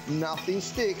absolutely nothing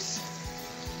sticks.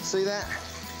 See that?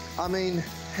 I mean,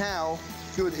 how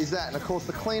good is that? And of course,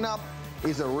 the cleanup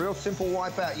is a real simple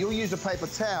wipe out. You'll use a paper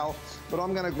towel, but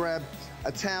I'm gonna grab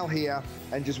a towel here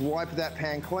and just wipe that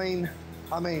pan clean.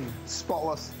 I mean,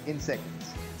 spotless in seconds.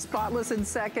 Spotless in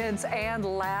seconds. And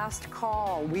last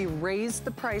call. We raised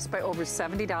the price by over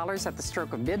 $70 at the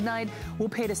stroke of midnight. We'll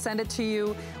pay to send it to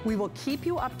you. We will keep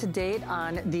you up to date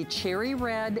on the cherry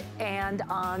red and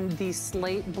on the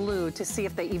slate blue to see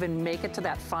if they even make it to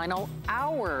that final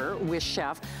hour with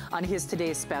Chef on his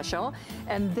today's special.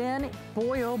 And then,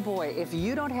 boy, oh boy, if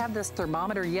you don't have this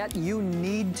thermometer yet, you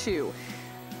need to.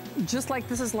 Just like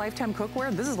this is Lifetime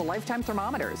cookware, this is the Lifetime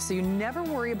thermometer. So you never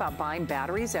worry about buying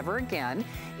batteries ever again.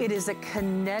 It is a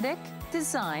kinetic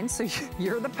design, so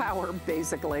you're the power,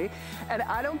 basically. And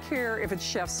I don't care if it's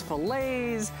Chef's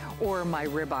fillets or my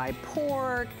ribeye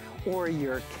pork or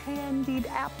your candied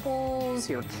apples,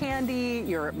 your candy,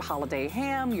 your holiday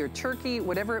ham, your turkey,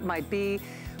 whatever it might be.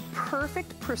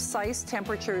 Perfect, precise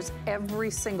temperatures every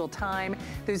single time.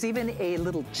 There's even a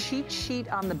little cheat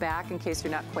sheet on the back in case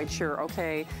you're not quite sure,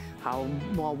 okay,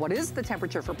 what is the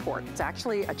temperature for pork? It's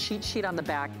actually a cheat sheet on the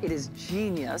back. It is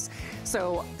genius.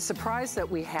 So surprised that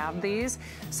we have these.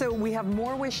 So we have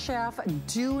more with Chef.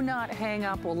 Do not hang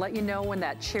up. We'll let you know when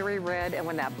that cherry red and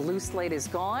when that blue slate is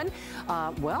gone.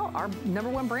 Well, our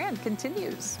 #1 brand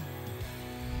continues.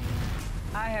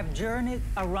 I have journeyed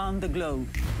around the globe.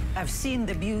 I've seen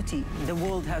the beauty the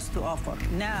world has to offer.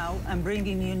 Now I'm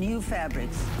bringing you new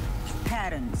fabrics,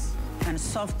 patterns, and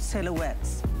soft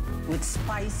silhouettes with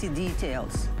spicy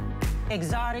details.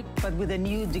 Exotic, but with a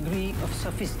new degree of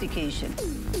sophistication.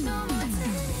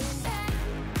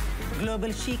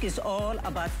 Global Chic is all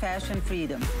about fashion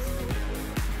freedom.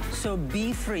 So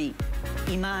be free.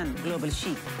 Iman Global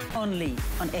Chic, only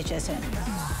on HSN.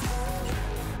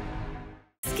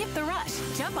 Skip the rush.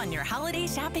 Jump on your holiday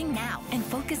shopping now and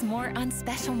focus more on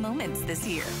special moments this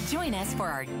year. Join us for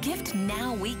our Gift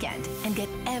Now weekend and get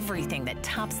everything that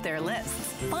tops their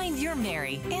lists. Find your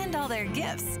Merry and all their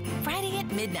gifts Friday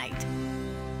at midnight.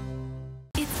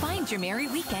 It's Find Your Merry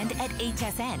weekend at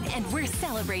HSN, and we're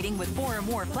celebrating with 4 or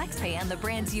more FlexPay on the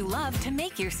brands you love to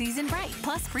make your season bright.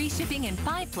 Plus free shipping and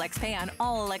 5 FlexPay on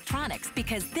all electronics,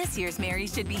 because this year's Merry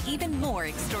should be even more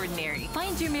extraordinary.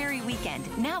 Find Your Merry weekend,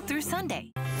 now through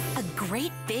Sunday. A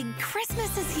great big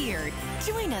Christmas is here.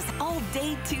 Join us all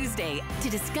day Tuesday to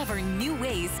discover new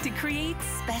ways to create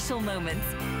special moments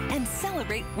and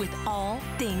celebrate with all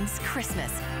things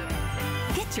Christmas.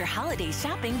 Get your holiday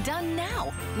shopping done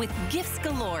now with gifts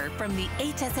galore from the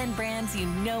HSN brands you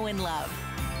know and love.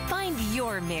 Find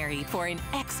your Merry for an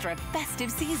extra festive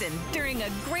season during a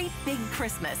great big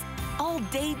Christmas. All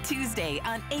day Tuesday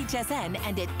on HSN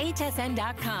and at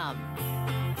hsn.com.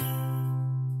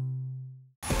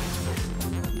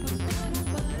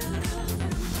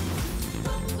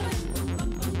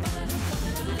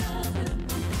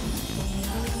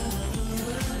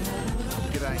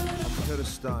 G'day, I'm Curtis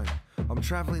Stone. I'm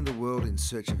travelling the world in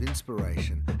search of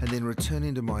inspiration and then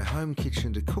returning to my home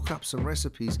kitchen to cook up some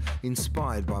recipes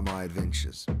inspired by my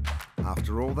adventures.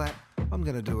 After all that, I'm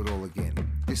going to do it all again.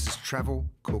 This is Travel,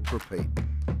 Cook, Repeat.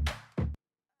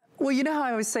 Well, you know how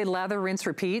I always say lather, rinse,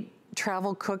 repeat?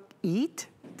 Travel, cook, eat?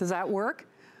 Does that work?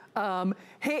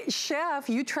 Hey, Chef,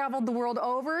 you traveled the world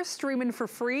over, streaming for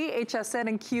free, HSN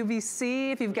and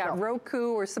QVC. If you've got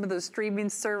Roku or some of those streaming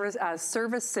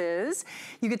services,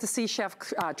 you get to see Chef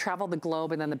travel the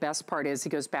globe, and then the best part is he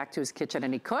goes back to his kitchen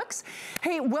and he cooks.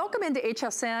 Hey, welcome into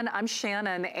HSN. I'm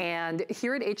Shannon, and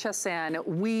here at HSN,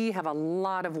 we have a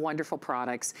lot of wonderful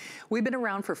products. We've been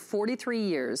around for 43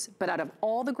 years, but out of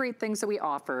all the great things that we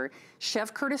offer,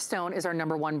 Chef Curtis Stone is our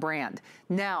 #1 brand.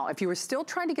 Now, if you were still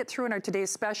trying to get through in our today's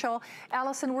special,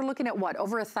 Allison, we're looking at what,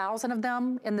 over 1,000 of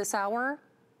them in this hour?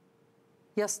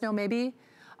 Yes, no, maybe?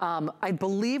 I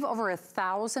believe over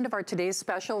 1,000 of our today's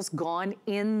specials gone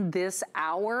in this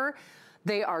hour.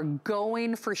 They are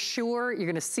going for sure. You're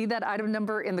gonna see that item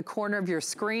number in the corner of your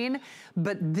screen,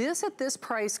 but this at this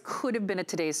price could have been a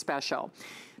today's special.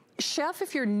 Chef,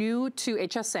 if you're new to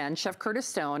HSN, Chef Curtis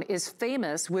Stone is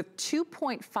famous with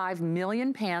 2.5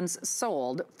 million pans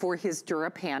sold for his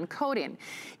DuraPan coating.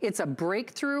 It's a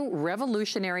breakthrough,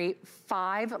 revolutionary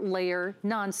 5-layer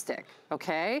nonstick,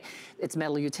 okay? It's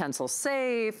metal utensil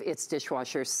safe, it's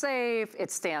dishwasher safe,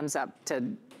 it stands up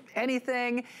to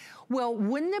anything. Well,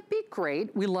 wouldn't it be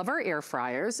great? We love our air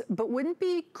fryers, but wouldn't it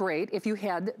be great if you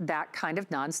had that kind of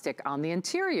nonstick on the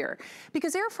interior?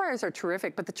 Because air fryers are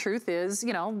terrific, but the truth is,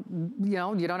 you don't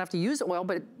have to use oil,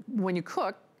 but when you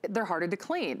cook, they're harder to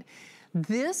clean.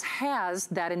 This has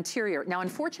that interior. Now,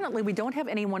 unfortunately, we don't have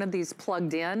any one of these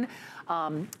plugged in.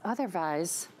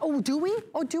 Otherwise, oh, do we?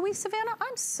 Oh, do we, Savannah?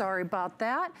 I'm sorry about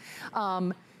that.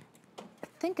 I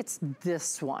think it's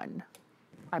this one,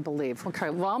 I believe. Okay,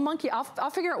 well, I'll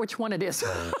figure out which one it is.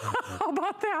 How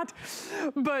about that?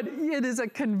 But it is a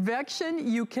convection.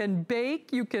 You can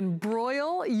bake, you can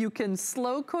broil, you can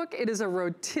slow cook. It is a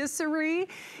rotisserie.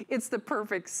 It's the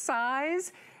perfect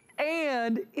size.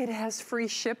 And it has free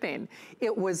shipping.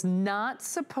 It was not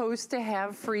supposed to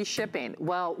have free shipping.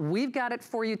 Well, we've got it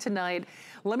for you tonight.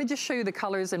 Let me just show you the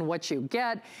colors and what you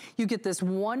get. You get this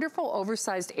wonderful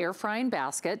oversized air frying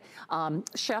basket.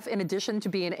 Chef, in addition to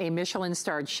being a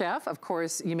Michelin-starred chef, of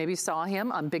course, you maybe saw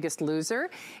him on Biggest Loser,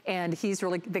 and he's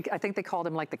really, I think they called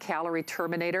him like the calorie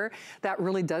terminator. That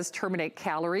really does terminate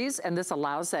calories, and this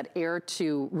allows that air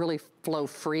to really flow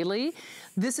freely.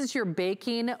 This is your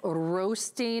baking,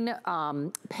 roasting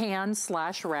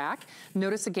pan/rack.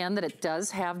 Notice again that it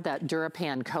does have that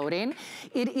DuraPan coating.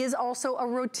 It is also a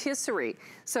rotisserie.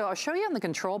 So I'll show you on the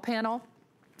control panel.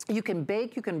 You can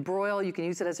bake, you can broil, you can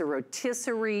use it as a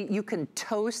rotisserie, you can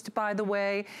toast, by the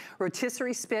way.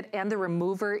 Rotisserie spit and the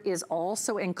remover is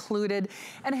also included.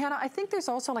 And Hannah, I think there's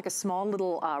also like a small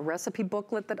little recipe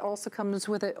booklet that also comes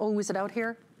with it. Oh, is it out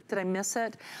here? Did I miss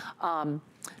it?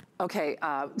 Okay,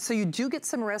 so you do get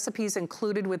some recipes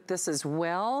included with this as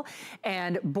well.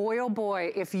 And boy, oh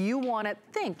boy, if you want it,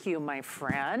 thank you, my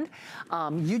friend.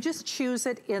 You just choose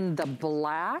it in the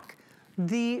black,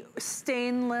 the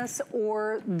stainless,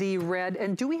 or the red.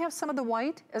 And do we have some of the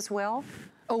white as well?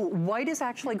 Oh, white is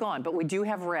actually gone, but we do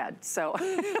have red, so.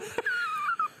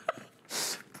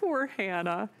 Poor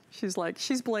Hannah. She's like,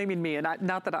 she's blaming me, and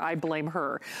not that I blame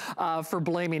her for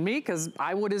blaming me, because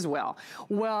I would as well.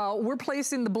 Well, we're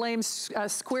placing the blame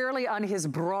squarely on his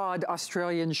broad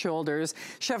Australian shoulders.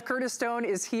 Chef Curtis Stone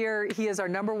is here. He is our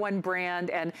 #1 brand.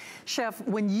 And Chef,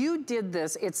 when you did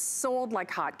this, it sold like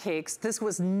hotcakes. This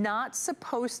was not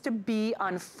supposed to be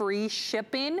on free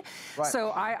shipping. Right.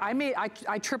 So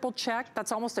I triple checked.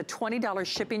 That's almost a $20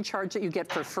 shipping charge that you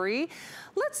get for free.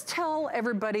 Let's tell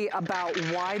everybody about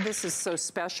why this is so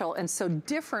special and so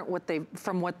different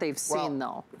from what they've seen,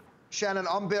 though. Shannon,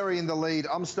 I'm burying the lead.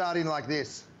 I'm starting like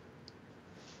this.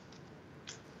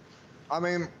 I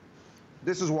mean,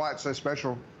 this is why it's so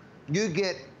special. You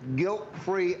get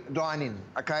guilt-free dining,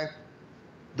 okay?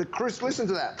 Listen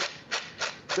to that.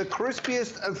 The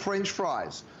crispiest of French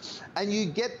fries. And you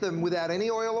get them without any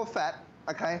oil or fat.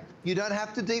 Okay, you don't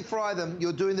have to deep fry them.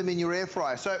 You're doing them in your air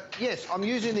fryer. So yes, I'm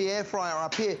using the air fryer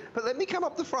up here, but let me come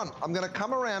up the front. I'm going to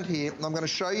come around here and I'm going to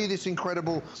show you this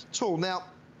incredible tool. Now,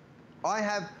 I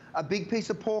have a big piece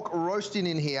of pork roasting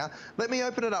in here. Let me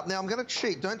open it up. Now, I'm going to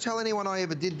cheat. Don't tell anyone I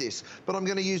ever did this, but I'm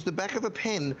going to use the back of a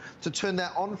pen to turn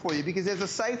that on for you, because there's a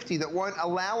safety that won't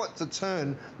allow it to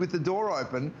turn with the door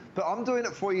open, but I'm doing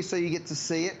it for you so you get to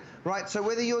see it. Right, so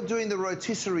whether you're doing the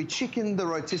rotisserie chicken, the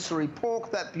rotisserie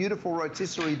pork, that beautiful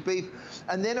rotisserie beef,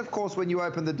 and then of course when you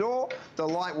open the door, the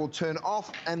light will turn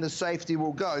off and the safety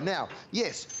will go. Now,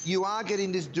 yes, you are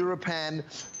getting this DuraPan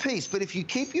piece, but if you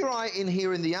keep your eye in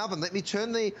here in the oven, let me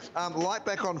turn the light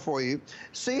back on for you.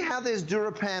 See how there's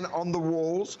DuraPan on the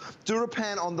walls,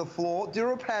 DuraPan on the floor,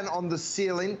 DuraPan on the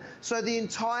ceiling, so the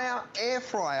entire air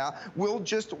fryer will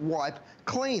just wipe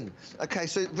clean. Okay,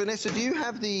 so Vanessa, do you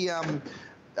have the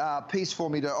piece for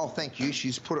me to, oh, thank you.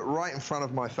 She's put it right in front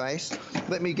of my face.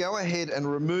 Let me go ahead and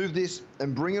remove this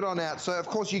and bring it on out. So, of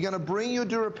course, you're going to bring your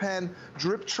DuraPan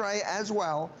drip tray as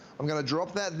well. I'm going to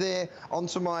drop that there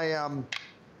onto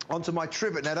my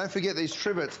trivet. Now, don't forget, these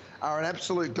trivets are an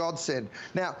absolute godsend.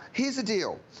 Now, here's the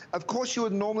deal. Of course, you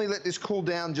would normally let this cool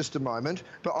down just a moment,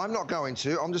 but I'm not going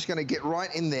to. I'm just going to get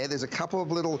right in there. There's a couple of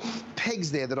little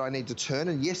pegs there that I need to turn,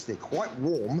 and yes, they're quite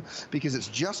warm because it's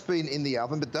just been in the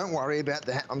oven, but don't worry about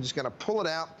that. I'm just going to pull it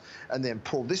out and then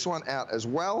pull this one out as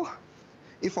well,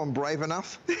 if I'm brave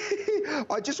enough.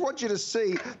 I just want you to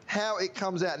see how it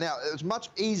comes out. Now, it's much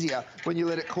easier when you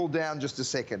let it cool down just a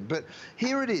second, but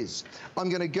here it is. I'm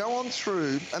going to go on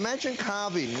through, imagine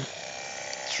carving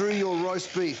through your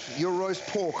roast beef, your roast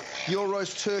pork, your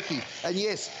roast turkey. And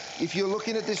yes, if you're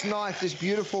looking at this knife, this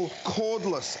beautiful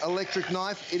cordless electric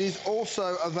knife, it is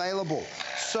also available.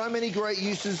 So many great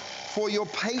uses for your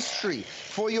pastry,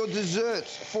 for your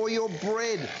desserts, for your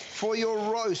bread, for your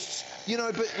roasts. You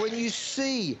know, but when you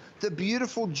see the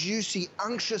beautiful, juicy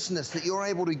unctuousness that you're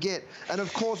able to get, and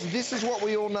of course, this is what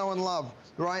we all know and love,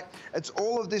 right? It's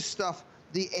all of this stuff,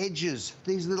 the edges,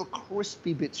 these little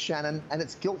crispy bits, Shannon, and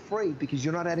it's guilt-free because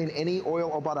you're not adding any oil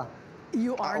or butter.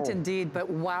 You aren't indeed, but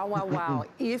wow, wow, wow.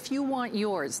 If you want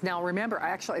yours, now remember,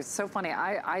 actually, it's so funny.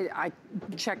 I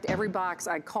checked every box.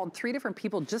 I called 3 different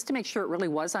people just to make sure it really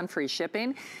was on free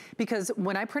shipping, because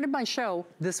when I printed my show,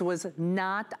 this was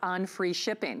not on free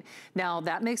shipping. Now,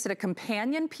 that makes it a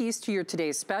companion piece to your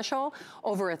Today's Special.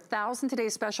 Over 1,000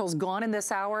 Today's Specials gone in this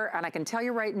hour, and I can tell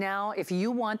you right now, if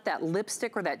you want that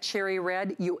lipstick or that cherry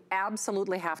red, you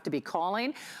absolutely have to be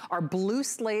calling. Our blue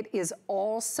slate is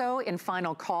also in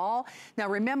final call. Now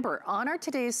remember, on our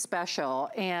Today's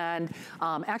Special, and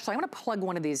actually I'm gonna plug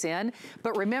one of these in,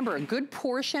 but remember, a good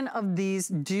portion of these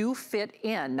do fit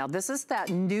in. Now this is that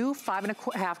new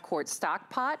 5.5 quart stock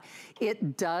pot.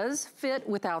 It does fit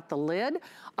without the lid,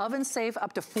 oven safe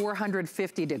up to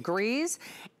 450 degrees.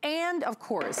 And of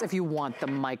course, if you want the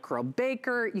micro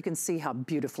baker, you can see how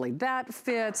beautifully that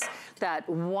fits. That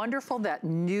wonderful, that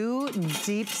new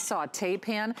deep saute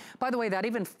pan. By the way, that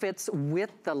even fits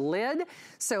with the lid.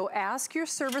 So ask your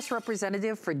service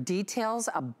representative for details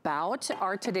about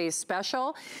our Today's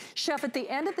Special. Chef, at the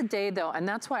end of the day though, and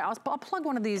that's why I'll plug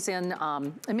one of these in,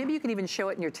 and maybe you can even show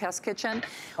it in your test kitchen.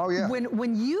 Oh yeah.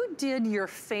 When you did your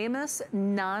famous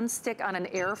non-stick on an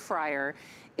air fryer,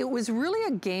 it was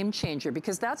really a game changer,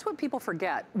 because that's what people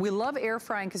forget. We love air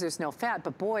frying because there's no fat,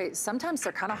 but boy, sometimes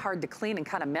they're kind of hard to clean and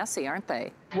kind of messy, aren't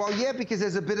they? Well, yeah, because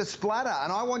there's a bit of splatter,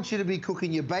 and I want you to be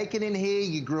cooking your bacon in here,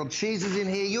 your grilled cheeses in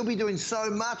here. You'll be doing so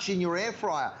much in your air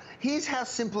fryer. Here's how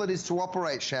simple it is to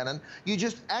operate, Shannon. You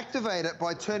just activate it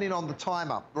by turning on the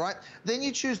timer, right? Then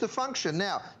you choose the function.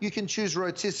 Now, you can choose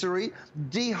rotisserie,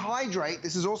 dehydrate,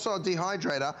 this is also a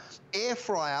dehydrator, air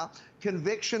fryer,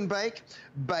 convection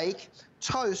bake,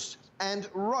 toast, and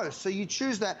roast. So you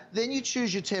choose that, then you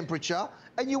choose your temperature,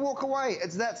 and you walk away.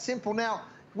 It's that simple. Now,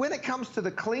 when it comes to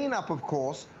the cleanup, of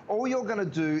course, all you're gonna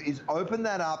do is open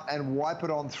that up and wipe it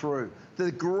on through.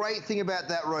 The great thing about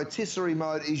that rotisserie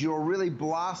mode is you're really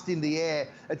blasting the air.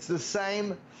 It's the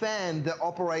same fan that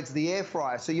operates the air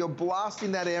fryer. So you're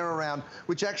blasting that air around,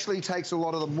 which actually takes a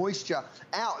lot of the moisture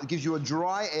out. It gives you a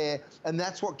dry air, and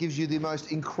that's what gives you the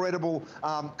most incredible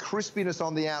crispiness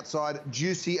on the outside,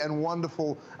 juicy and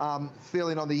wonderful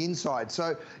feeling on the inside.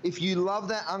 So if you love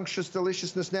that unctuous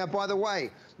deliciousness, now, by the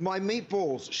way, my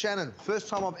meatballs, Shannon, first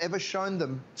time I've ever shown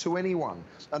them to anyone,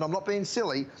 and I'm not being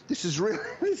silly, this is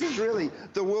really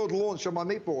the world launch of my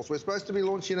meatballs. We're supposed to be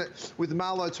launching it with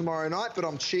Marlo tomorrow night, but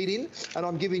I'm cheating, and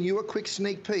I'm giving you a quick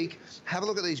sneak peek. Have a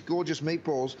look at these gorgeous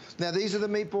meatballs. Now, these are the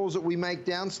meatballs that we make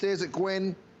downstairs at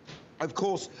Gwen. Of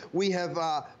course, we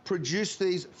have produced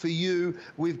these for you.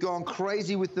 We've gone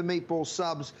crazy with the meatball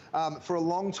subs for a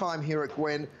long time here at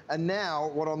Gwen, and now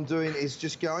what I'm doing is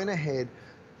just going ahead,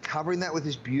 covering that with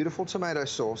this beautiful tomato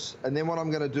sauce. And then what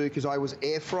I'm gonna do, because I was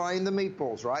air frying the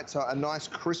meatballs, right? So a nice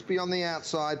crispy on the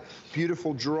outside,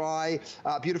 beautiful dry,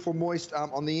 beautiful moist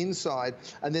on the inside.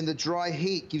 And then the dry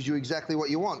heat gives you exactly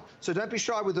what you want. So don't be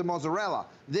shy with the mozzarella.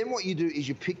 Then what you do is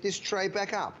you pick this tray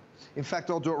back up. In fact,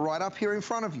 I'll do it right up here in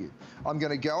front of you. I'm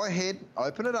gonna go ahead,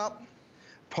 open it up,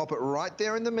 pop it right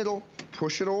there in the middle,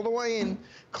 push it all the way in,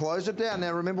 close it down.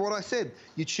 Now, remember what I said.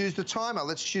 You choose the timer.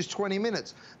 Let's choose 20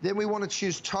 minutes. Then we want to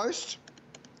choose toast.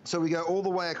 So we go all the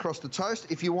way across the toast.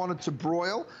 If you wanted to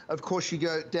broil, of course, you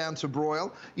go down to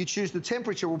broil. You choose the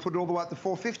temperature. We'll put it all the way up to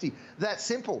 450. That's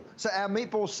simple. So our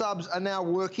meatball subs are now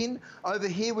working. Over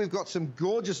here, we've got some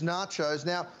gorgeous nachos.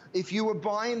 Now, if you were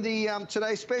buying the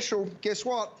Today Special, guess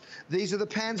what? These are the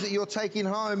pans that you're taking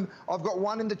home. I've got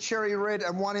one in the cherry red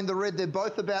and one in the red. They're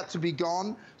both about to be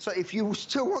gone. So if you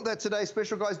still want that Today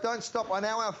Special, guys, don't stop. I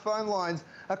know our phone lines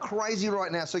are crazy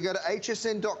right now. So go to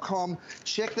hsn.com,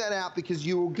 check that out, because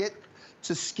you will get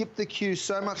to skip the queue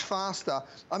so much faster.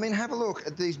 I mean, have a look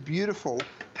at these beautiful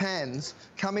pans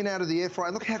coming out of the air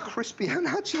fryer. Look how crispy our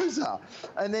nachos are.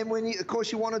 And then when you, of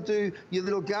course, you want to do your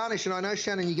little garnish, and I know,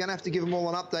 Shannon, you're gonna have to give them all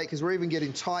an update, because we're even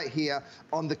getting tight here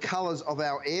on the colors of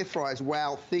our air fryers.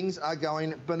 Wow, things are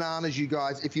going bananas, you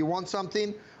guys. If you want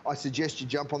something, I suggest you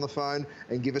jump on the phone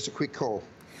and give us a quick call.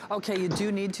 Okay, you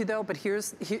do need to though, but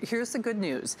here's the good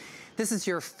news. This is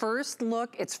your first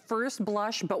look, it's first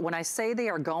blush, but when I say they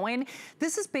are going,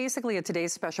 this is basically a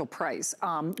today's special price.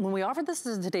 When we offer this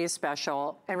as a today's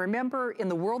special, and remember, in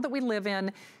the world that we live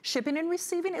in, shipping and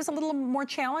receiving is a little more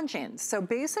challenging. So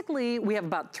basically, we have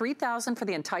about $3,000 for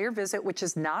the entire visit, which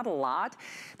is not a lot,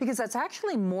 because that's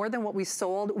actually more than what we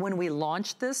sold when we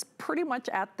launched this, pretty much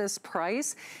at this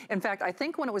price. In fact, I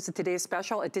think when it was a today's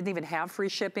special, it didn't even have free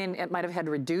shipping. It might have had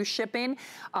reduced shipping.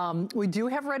 We do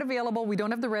have red available. We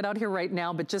don't have the red out here right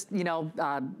now, but just, you know,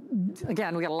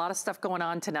 again, we got a lot of stuff going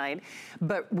on tonight.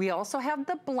 But we also have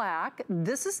the black.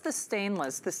 This is the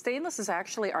stainless. The stainless is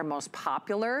actually our most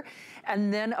popular.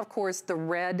 And then, of course, the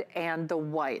red and the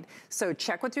white. So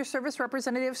check with your service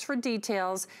representatives for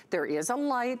details. There is a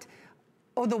light.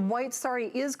 Oh, the white, sorry,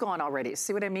 is gone already.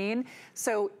 See what I mean?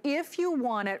 So if you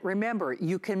want it, remember,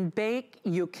 you can bake,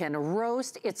 you can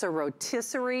roast. It's a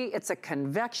rotisserie. It's a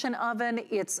convection oven.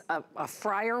 It's a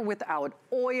fryer without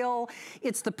oil.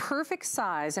 It's the perfect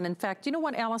size. And in fact, you know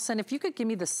what, Allison? If you could give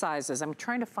me the sizes. I'm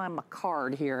trying to find my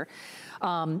card here.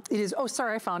 It is, oh,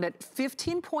 sorry, I found it.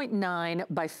 15.9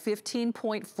 by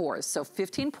 15.4. So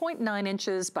 15.9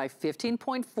 inches by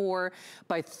 15.4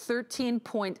 by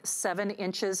 13.7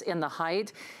 inches in the height.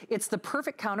 It's the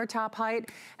perfect countertop height.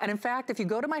 And in fact, if you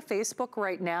go to my Facebook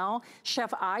right now,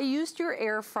 Chef, I used your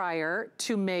air fryer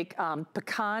to make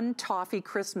pecan toffee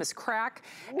Christmas crack.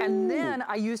 Ooh. And then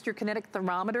I used your kinetic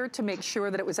thermometer to make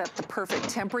sure that it was at the perfect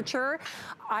temperature.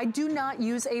 I do not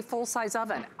use a full-size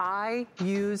oven. I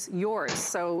use yours.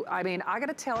 So, I mean, I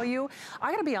gotta tell you,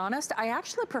 I gotta be honest, I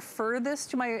actually prefer this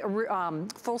to my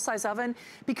full-size oven,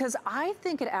 because I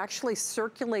think it actually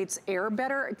circulates air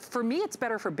better. For me, it's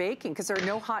better for baking, because there are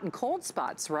no hot and cold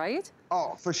spots, right?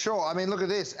 Oh, for sure. I mean, look at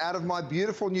this. Out of my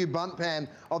beautiful new bundt pan,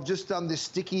 I've just done this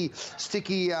sticky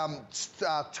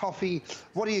toffee.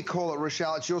 What do you call it,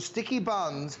 Rochelle? It's your sticky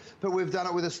buns, but we've done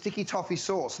it with a sticky toffee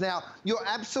sauce. Now, you're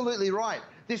absolutely right.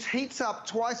 This heats up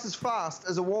twice as fast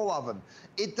as a wall oven.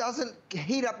 It doesn't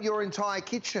heat up your entire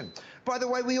kitchen. By the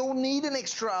way, we all need an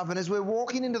extra oven as we're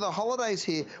walking into the holidays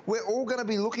here. We're all going to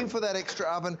be looking for that extra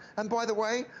oven. And by the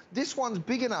way, this one's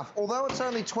big enough. Although it's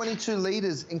only 22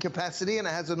 litres in capacity and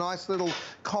it has a nice little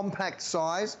compact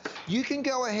size, you can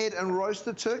go ahead and roast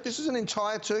the turkey. This is an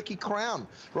entire turkey crown,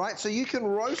 right? So you can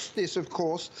roast this, of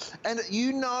course, and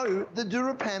you know the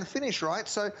DuraPan finish, right?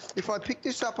 So if I pick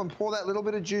this up and pour that little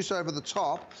bit of juice over the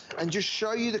top and just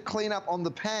show you the cleanup on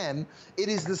the pan, it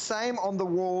is the same on the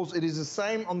walls, it is the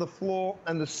same on the floor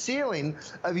and the ceiling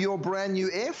of your brand new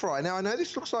air fryer. Now, I know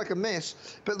this looks like a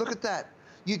mess, but look at that.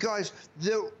 You guys,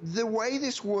 the way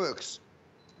this works,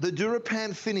 the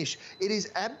DuraPan finish, it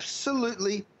is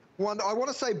absolutely I want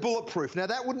to say bulletproof. Now,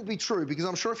 that wouldn't be true because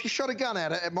I'm sure if you shot a gun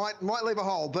at it, it might leave a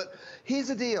hole. But here's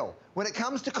the deal. When it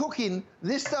comes to cooking,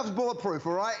 this stuff's bulletproof,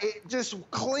 all right? It just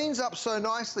cleans up so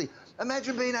nicely.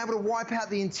 Imagine being able to wipe out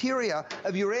the interior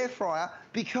of your air fryer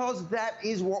because that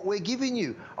is what we're giving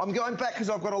you. I'm going back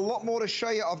because I've got a lot more to show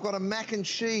you. I've got a mac and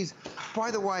cheese. By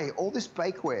the way, all this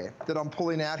bakeware that I'm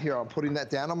pulling out here, I'm putting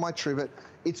that down on my trivet.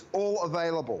 It's all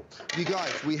available. You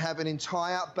guys, we have an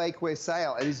entire bakeware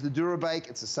sale. It is the DuraBake.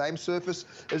 It's the same surface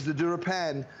as the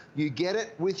DuraPan. You get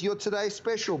it with your Today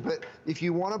Special, but if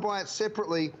you want to buy it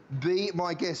separately, be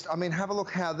my guest. I mean, have a look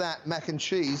how that mac and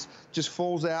cheese just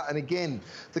falls out. And again,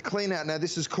 the clean out. Now,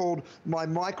 this is called my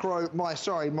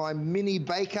mini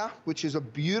baker, which is a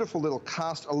beautiful little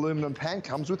cast aluminum pan.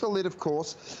 Comes with a lid, of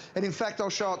course. And in fact, I'll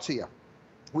show it to you.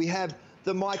 We have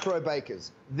the micro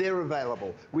bakers, they're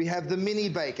available. We have the mini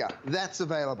baker, that's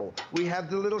available. We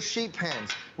have the little sheet pans.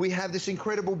 We have this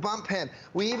incredible bump pan.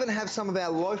 We even have some of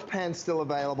our loaf pans still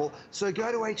available. So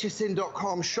go to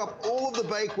hsn.com, shop all of the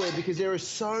bakeware because there is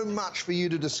so much for you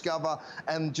to discover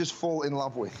and just fall in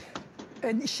love with.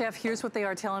 And Chef, here's what they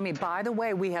are telling me. By the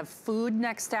way, we have food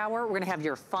next hour. We're gonna have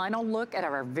your final look at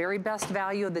our very best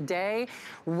value of the day.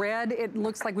 Red, it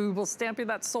looks like we will stamp you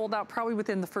that sold out probably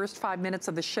within the first 5 minutes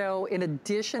of the show, in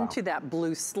addition to that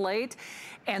blue slate.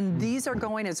 And these are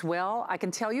going as well. I can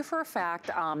tell you for a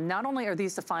fact, not only are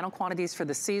these the final quantities for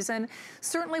the season,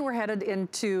 certainly we're headed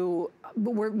into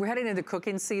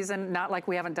cooking season, not like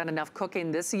we haven't done enough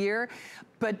cooking this year,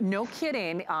 but no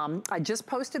kidding, I just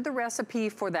posted the recipe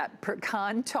for that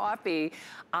pecan toffee.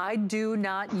 I do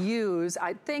not use,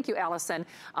 thank you, Allison.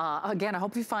 Again, I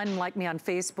hope you find and like me on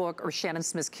Facebook or Shannon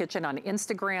Smith's Kitchen on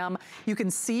Instagram. You can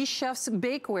see Chef's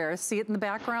bakeware, see it in the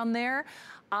background there.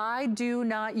 I do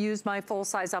not use my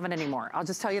full-size oven anymore. I'll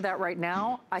just tell you that right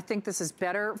now. I think this is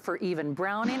better for even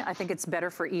browning. I think it's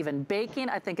better for even baking.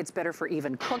 I think it's better for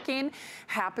even cooking.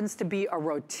 Happens to be a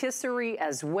rotisserie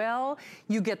as well.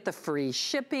 You get the free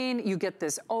shipping. You get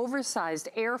this oversized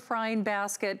air frying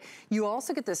basket. You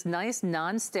also get this nice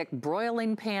non-stick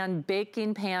broiling pan,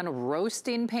 baking pan,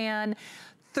 roasting pan.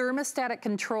 Thermostatic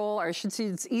control, or I should say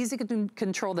it's easy to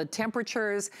control the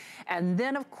temperatures. And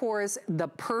then of course, the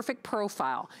perfect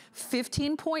profile,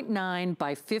 15.9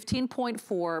 by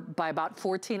 15.4 by about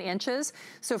 14 inches.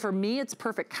 So for me, it's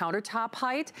perfect countertop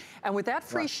height. And with that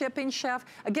free shipping, Chef,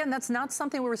 again, that's not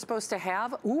something we were supposed to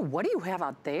have. Ooh, what do you have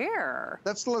out there?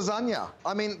 That's lasagna.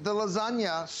 I mean, the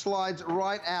lasagna slides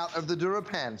right out of the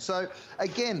DuraPan. So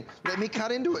again, let me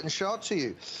cut into it and show it to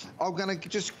you. I'm gonna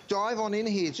just dive on in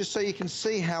here just so you can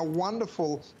see how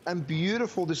wonderful and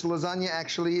beautiful this lasagna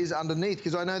actually is underneath,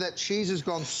 because I know that cheese has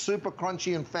gone super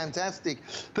crunchy and fantastic.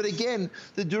 But again,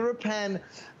 the DuraPan,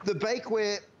 the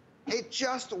bakeware, it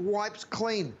just wipes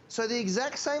clean. So the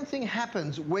exact same thing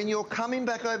happens when you're coming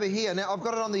back over here. Now, I've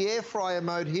got it on the air fryer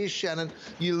mode here, Shannon.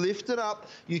 You lift it up,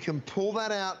 you can pull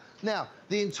that out. Now,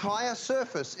 the entire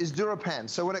surface is DuraPan,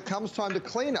 so when it comes time to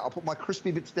clean it, I'll put my crispy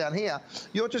bits down here,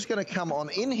 you're just gonna come on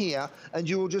in here and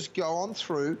you will just go on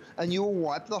through and you will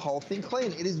wipe the whole thing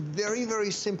clean. It is very,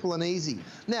 very simple and easy.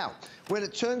 Now, when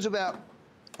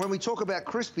we talk about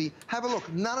crispy, have a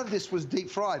look. None of this was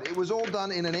deep fried. It was all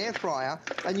done in an air fryer,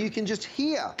 and you can just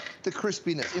hear the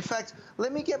crispiness. In fact,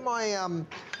 let me get my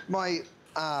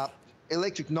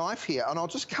electric knife here, and I'll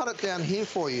just cut it down here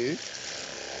for you.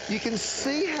 You can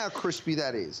see how crispy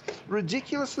that is.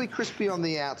 Ridiculously crispy on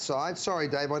the outside. Sorry,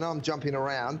 Dave, I know I'm jumping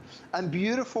around. And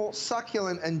beautiful,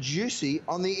 succulent, and juicy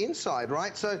on the inside,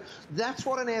 right? So that's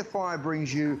what an air fryer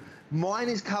brings you. Mine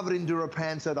is covered in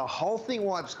DuraPan, so the whole thing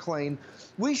wipes clean.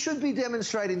 We should be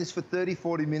demonstrating this for 30,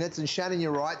 40 minutes. And Shannon,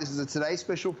 you're right, this is a Today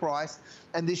Special price,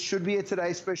 and this should be a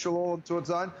Today Special all onto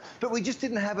its own. But we just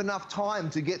didn't have enough time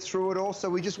to get through it all, so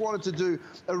we just wanted to do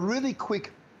a really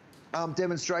quick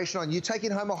demonstration on you taking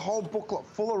home a whole booklet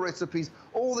full of recipes,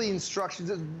 all all the instructions.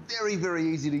 It's very, very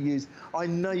easy to use. I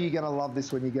know you're going to love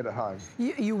this when you get it home.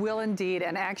 You will indeed.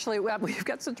 And actually, we've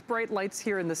got such bright lights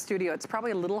here in the studio. It's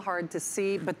probably a little hard to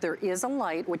see, but there is a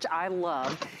light, which I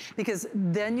love, because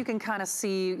then you can kind of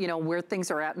see, you know, where things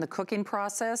are at in the cooking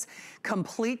process.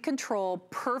 Complete control,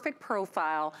 perfect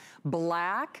profile,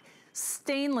 black,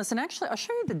 stainless, and actually I'll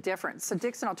show you the difference. So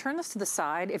Dixon, I'll turn this to the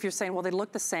side. If you're saying, well, they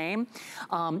look the same,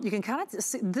 you can kind of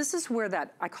see, this is where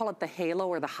that, I call it the halo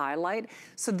or the highlight.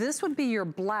 So this would be your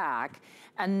black,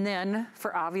 and then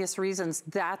for obvious reasons,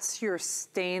 that's your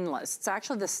stainless. It's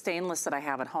actually the stainless that I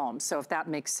have at home, so if that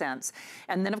makes sense.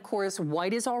 And then of course,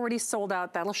 white is already sold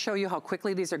out. That'll show you how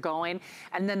quickly these are going.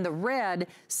 And then the red,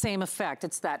 same effect.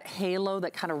 It's that halo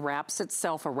that kind of wraps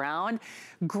itself around.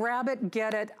 Grab it,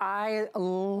 get it. I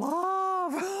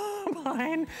love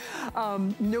mine.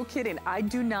 No kidding, I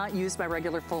do not use my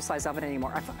regular full-size oven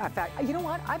anymore. In fact, you know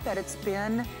what? I bet it's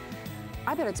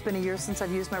been a year since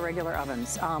I've used my regular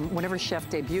ovens, whenever Chef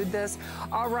debuted this.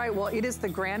 All right, well, it is the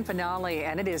grand finale,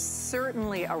 and it is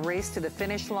certainly a race to the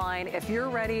finish line. If you're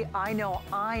ready, I know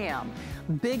I am.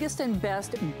 Biggest and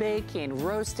best baking,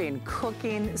 roasting,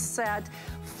 cooking set.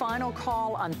 Final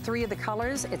call on 3 of the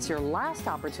colors. It's your last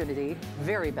opportunity.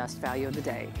 Very best value of the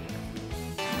day.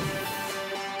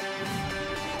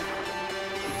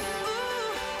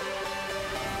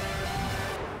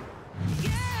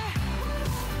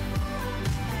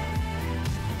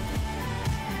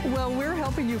 Well, we're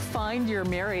helping you find your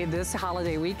Mary this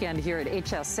holiday weekend here at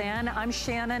HSN. I'm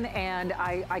Shannon, and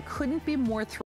I couldn't be more thrilled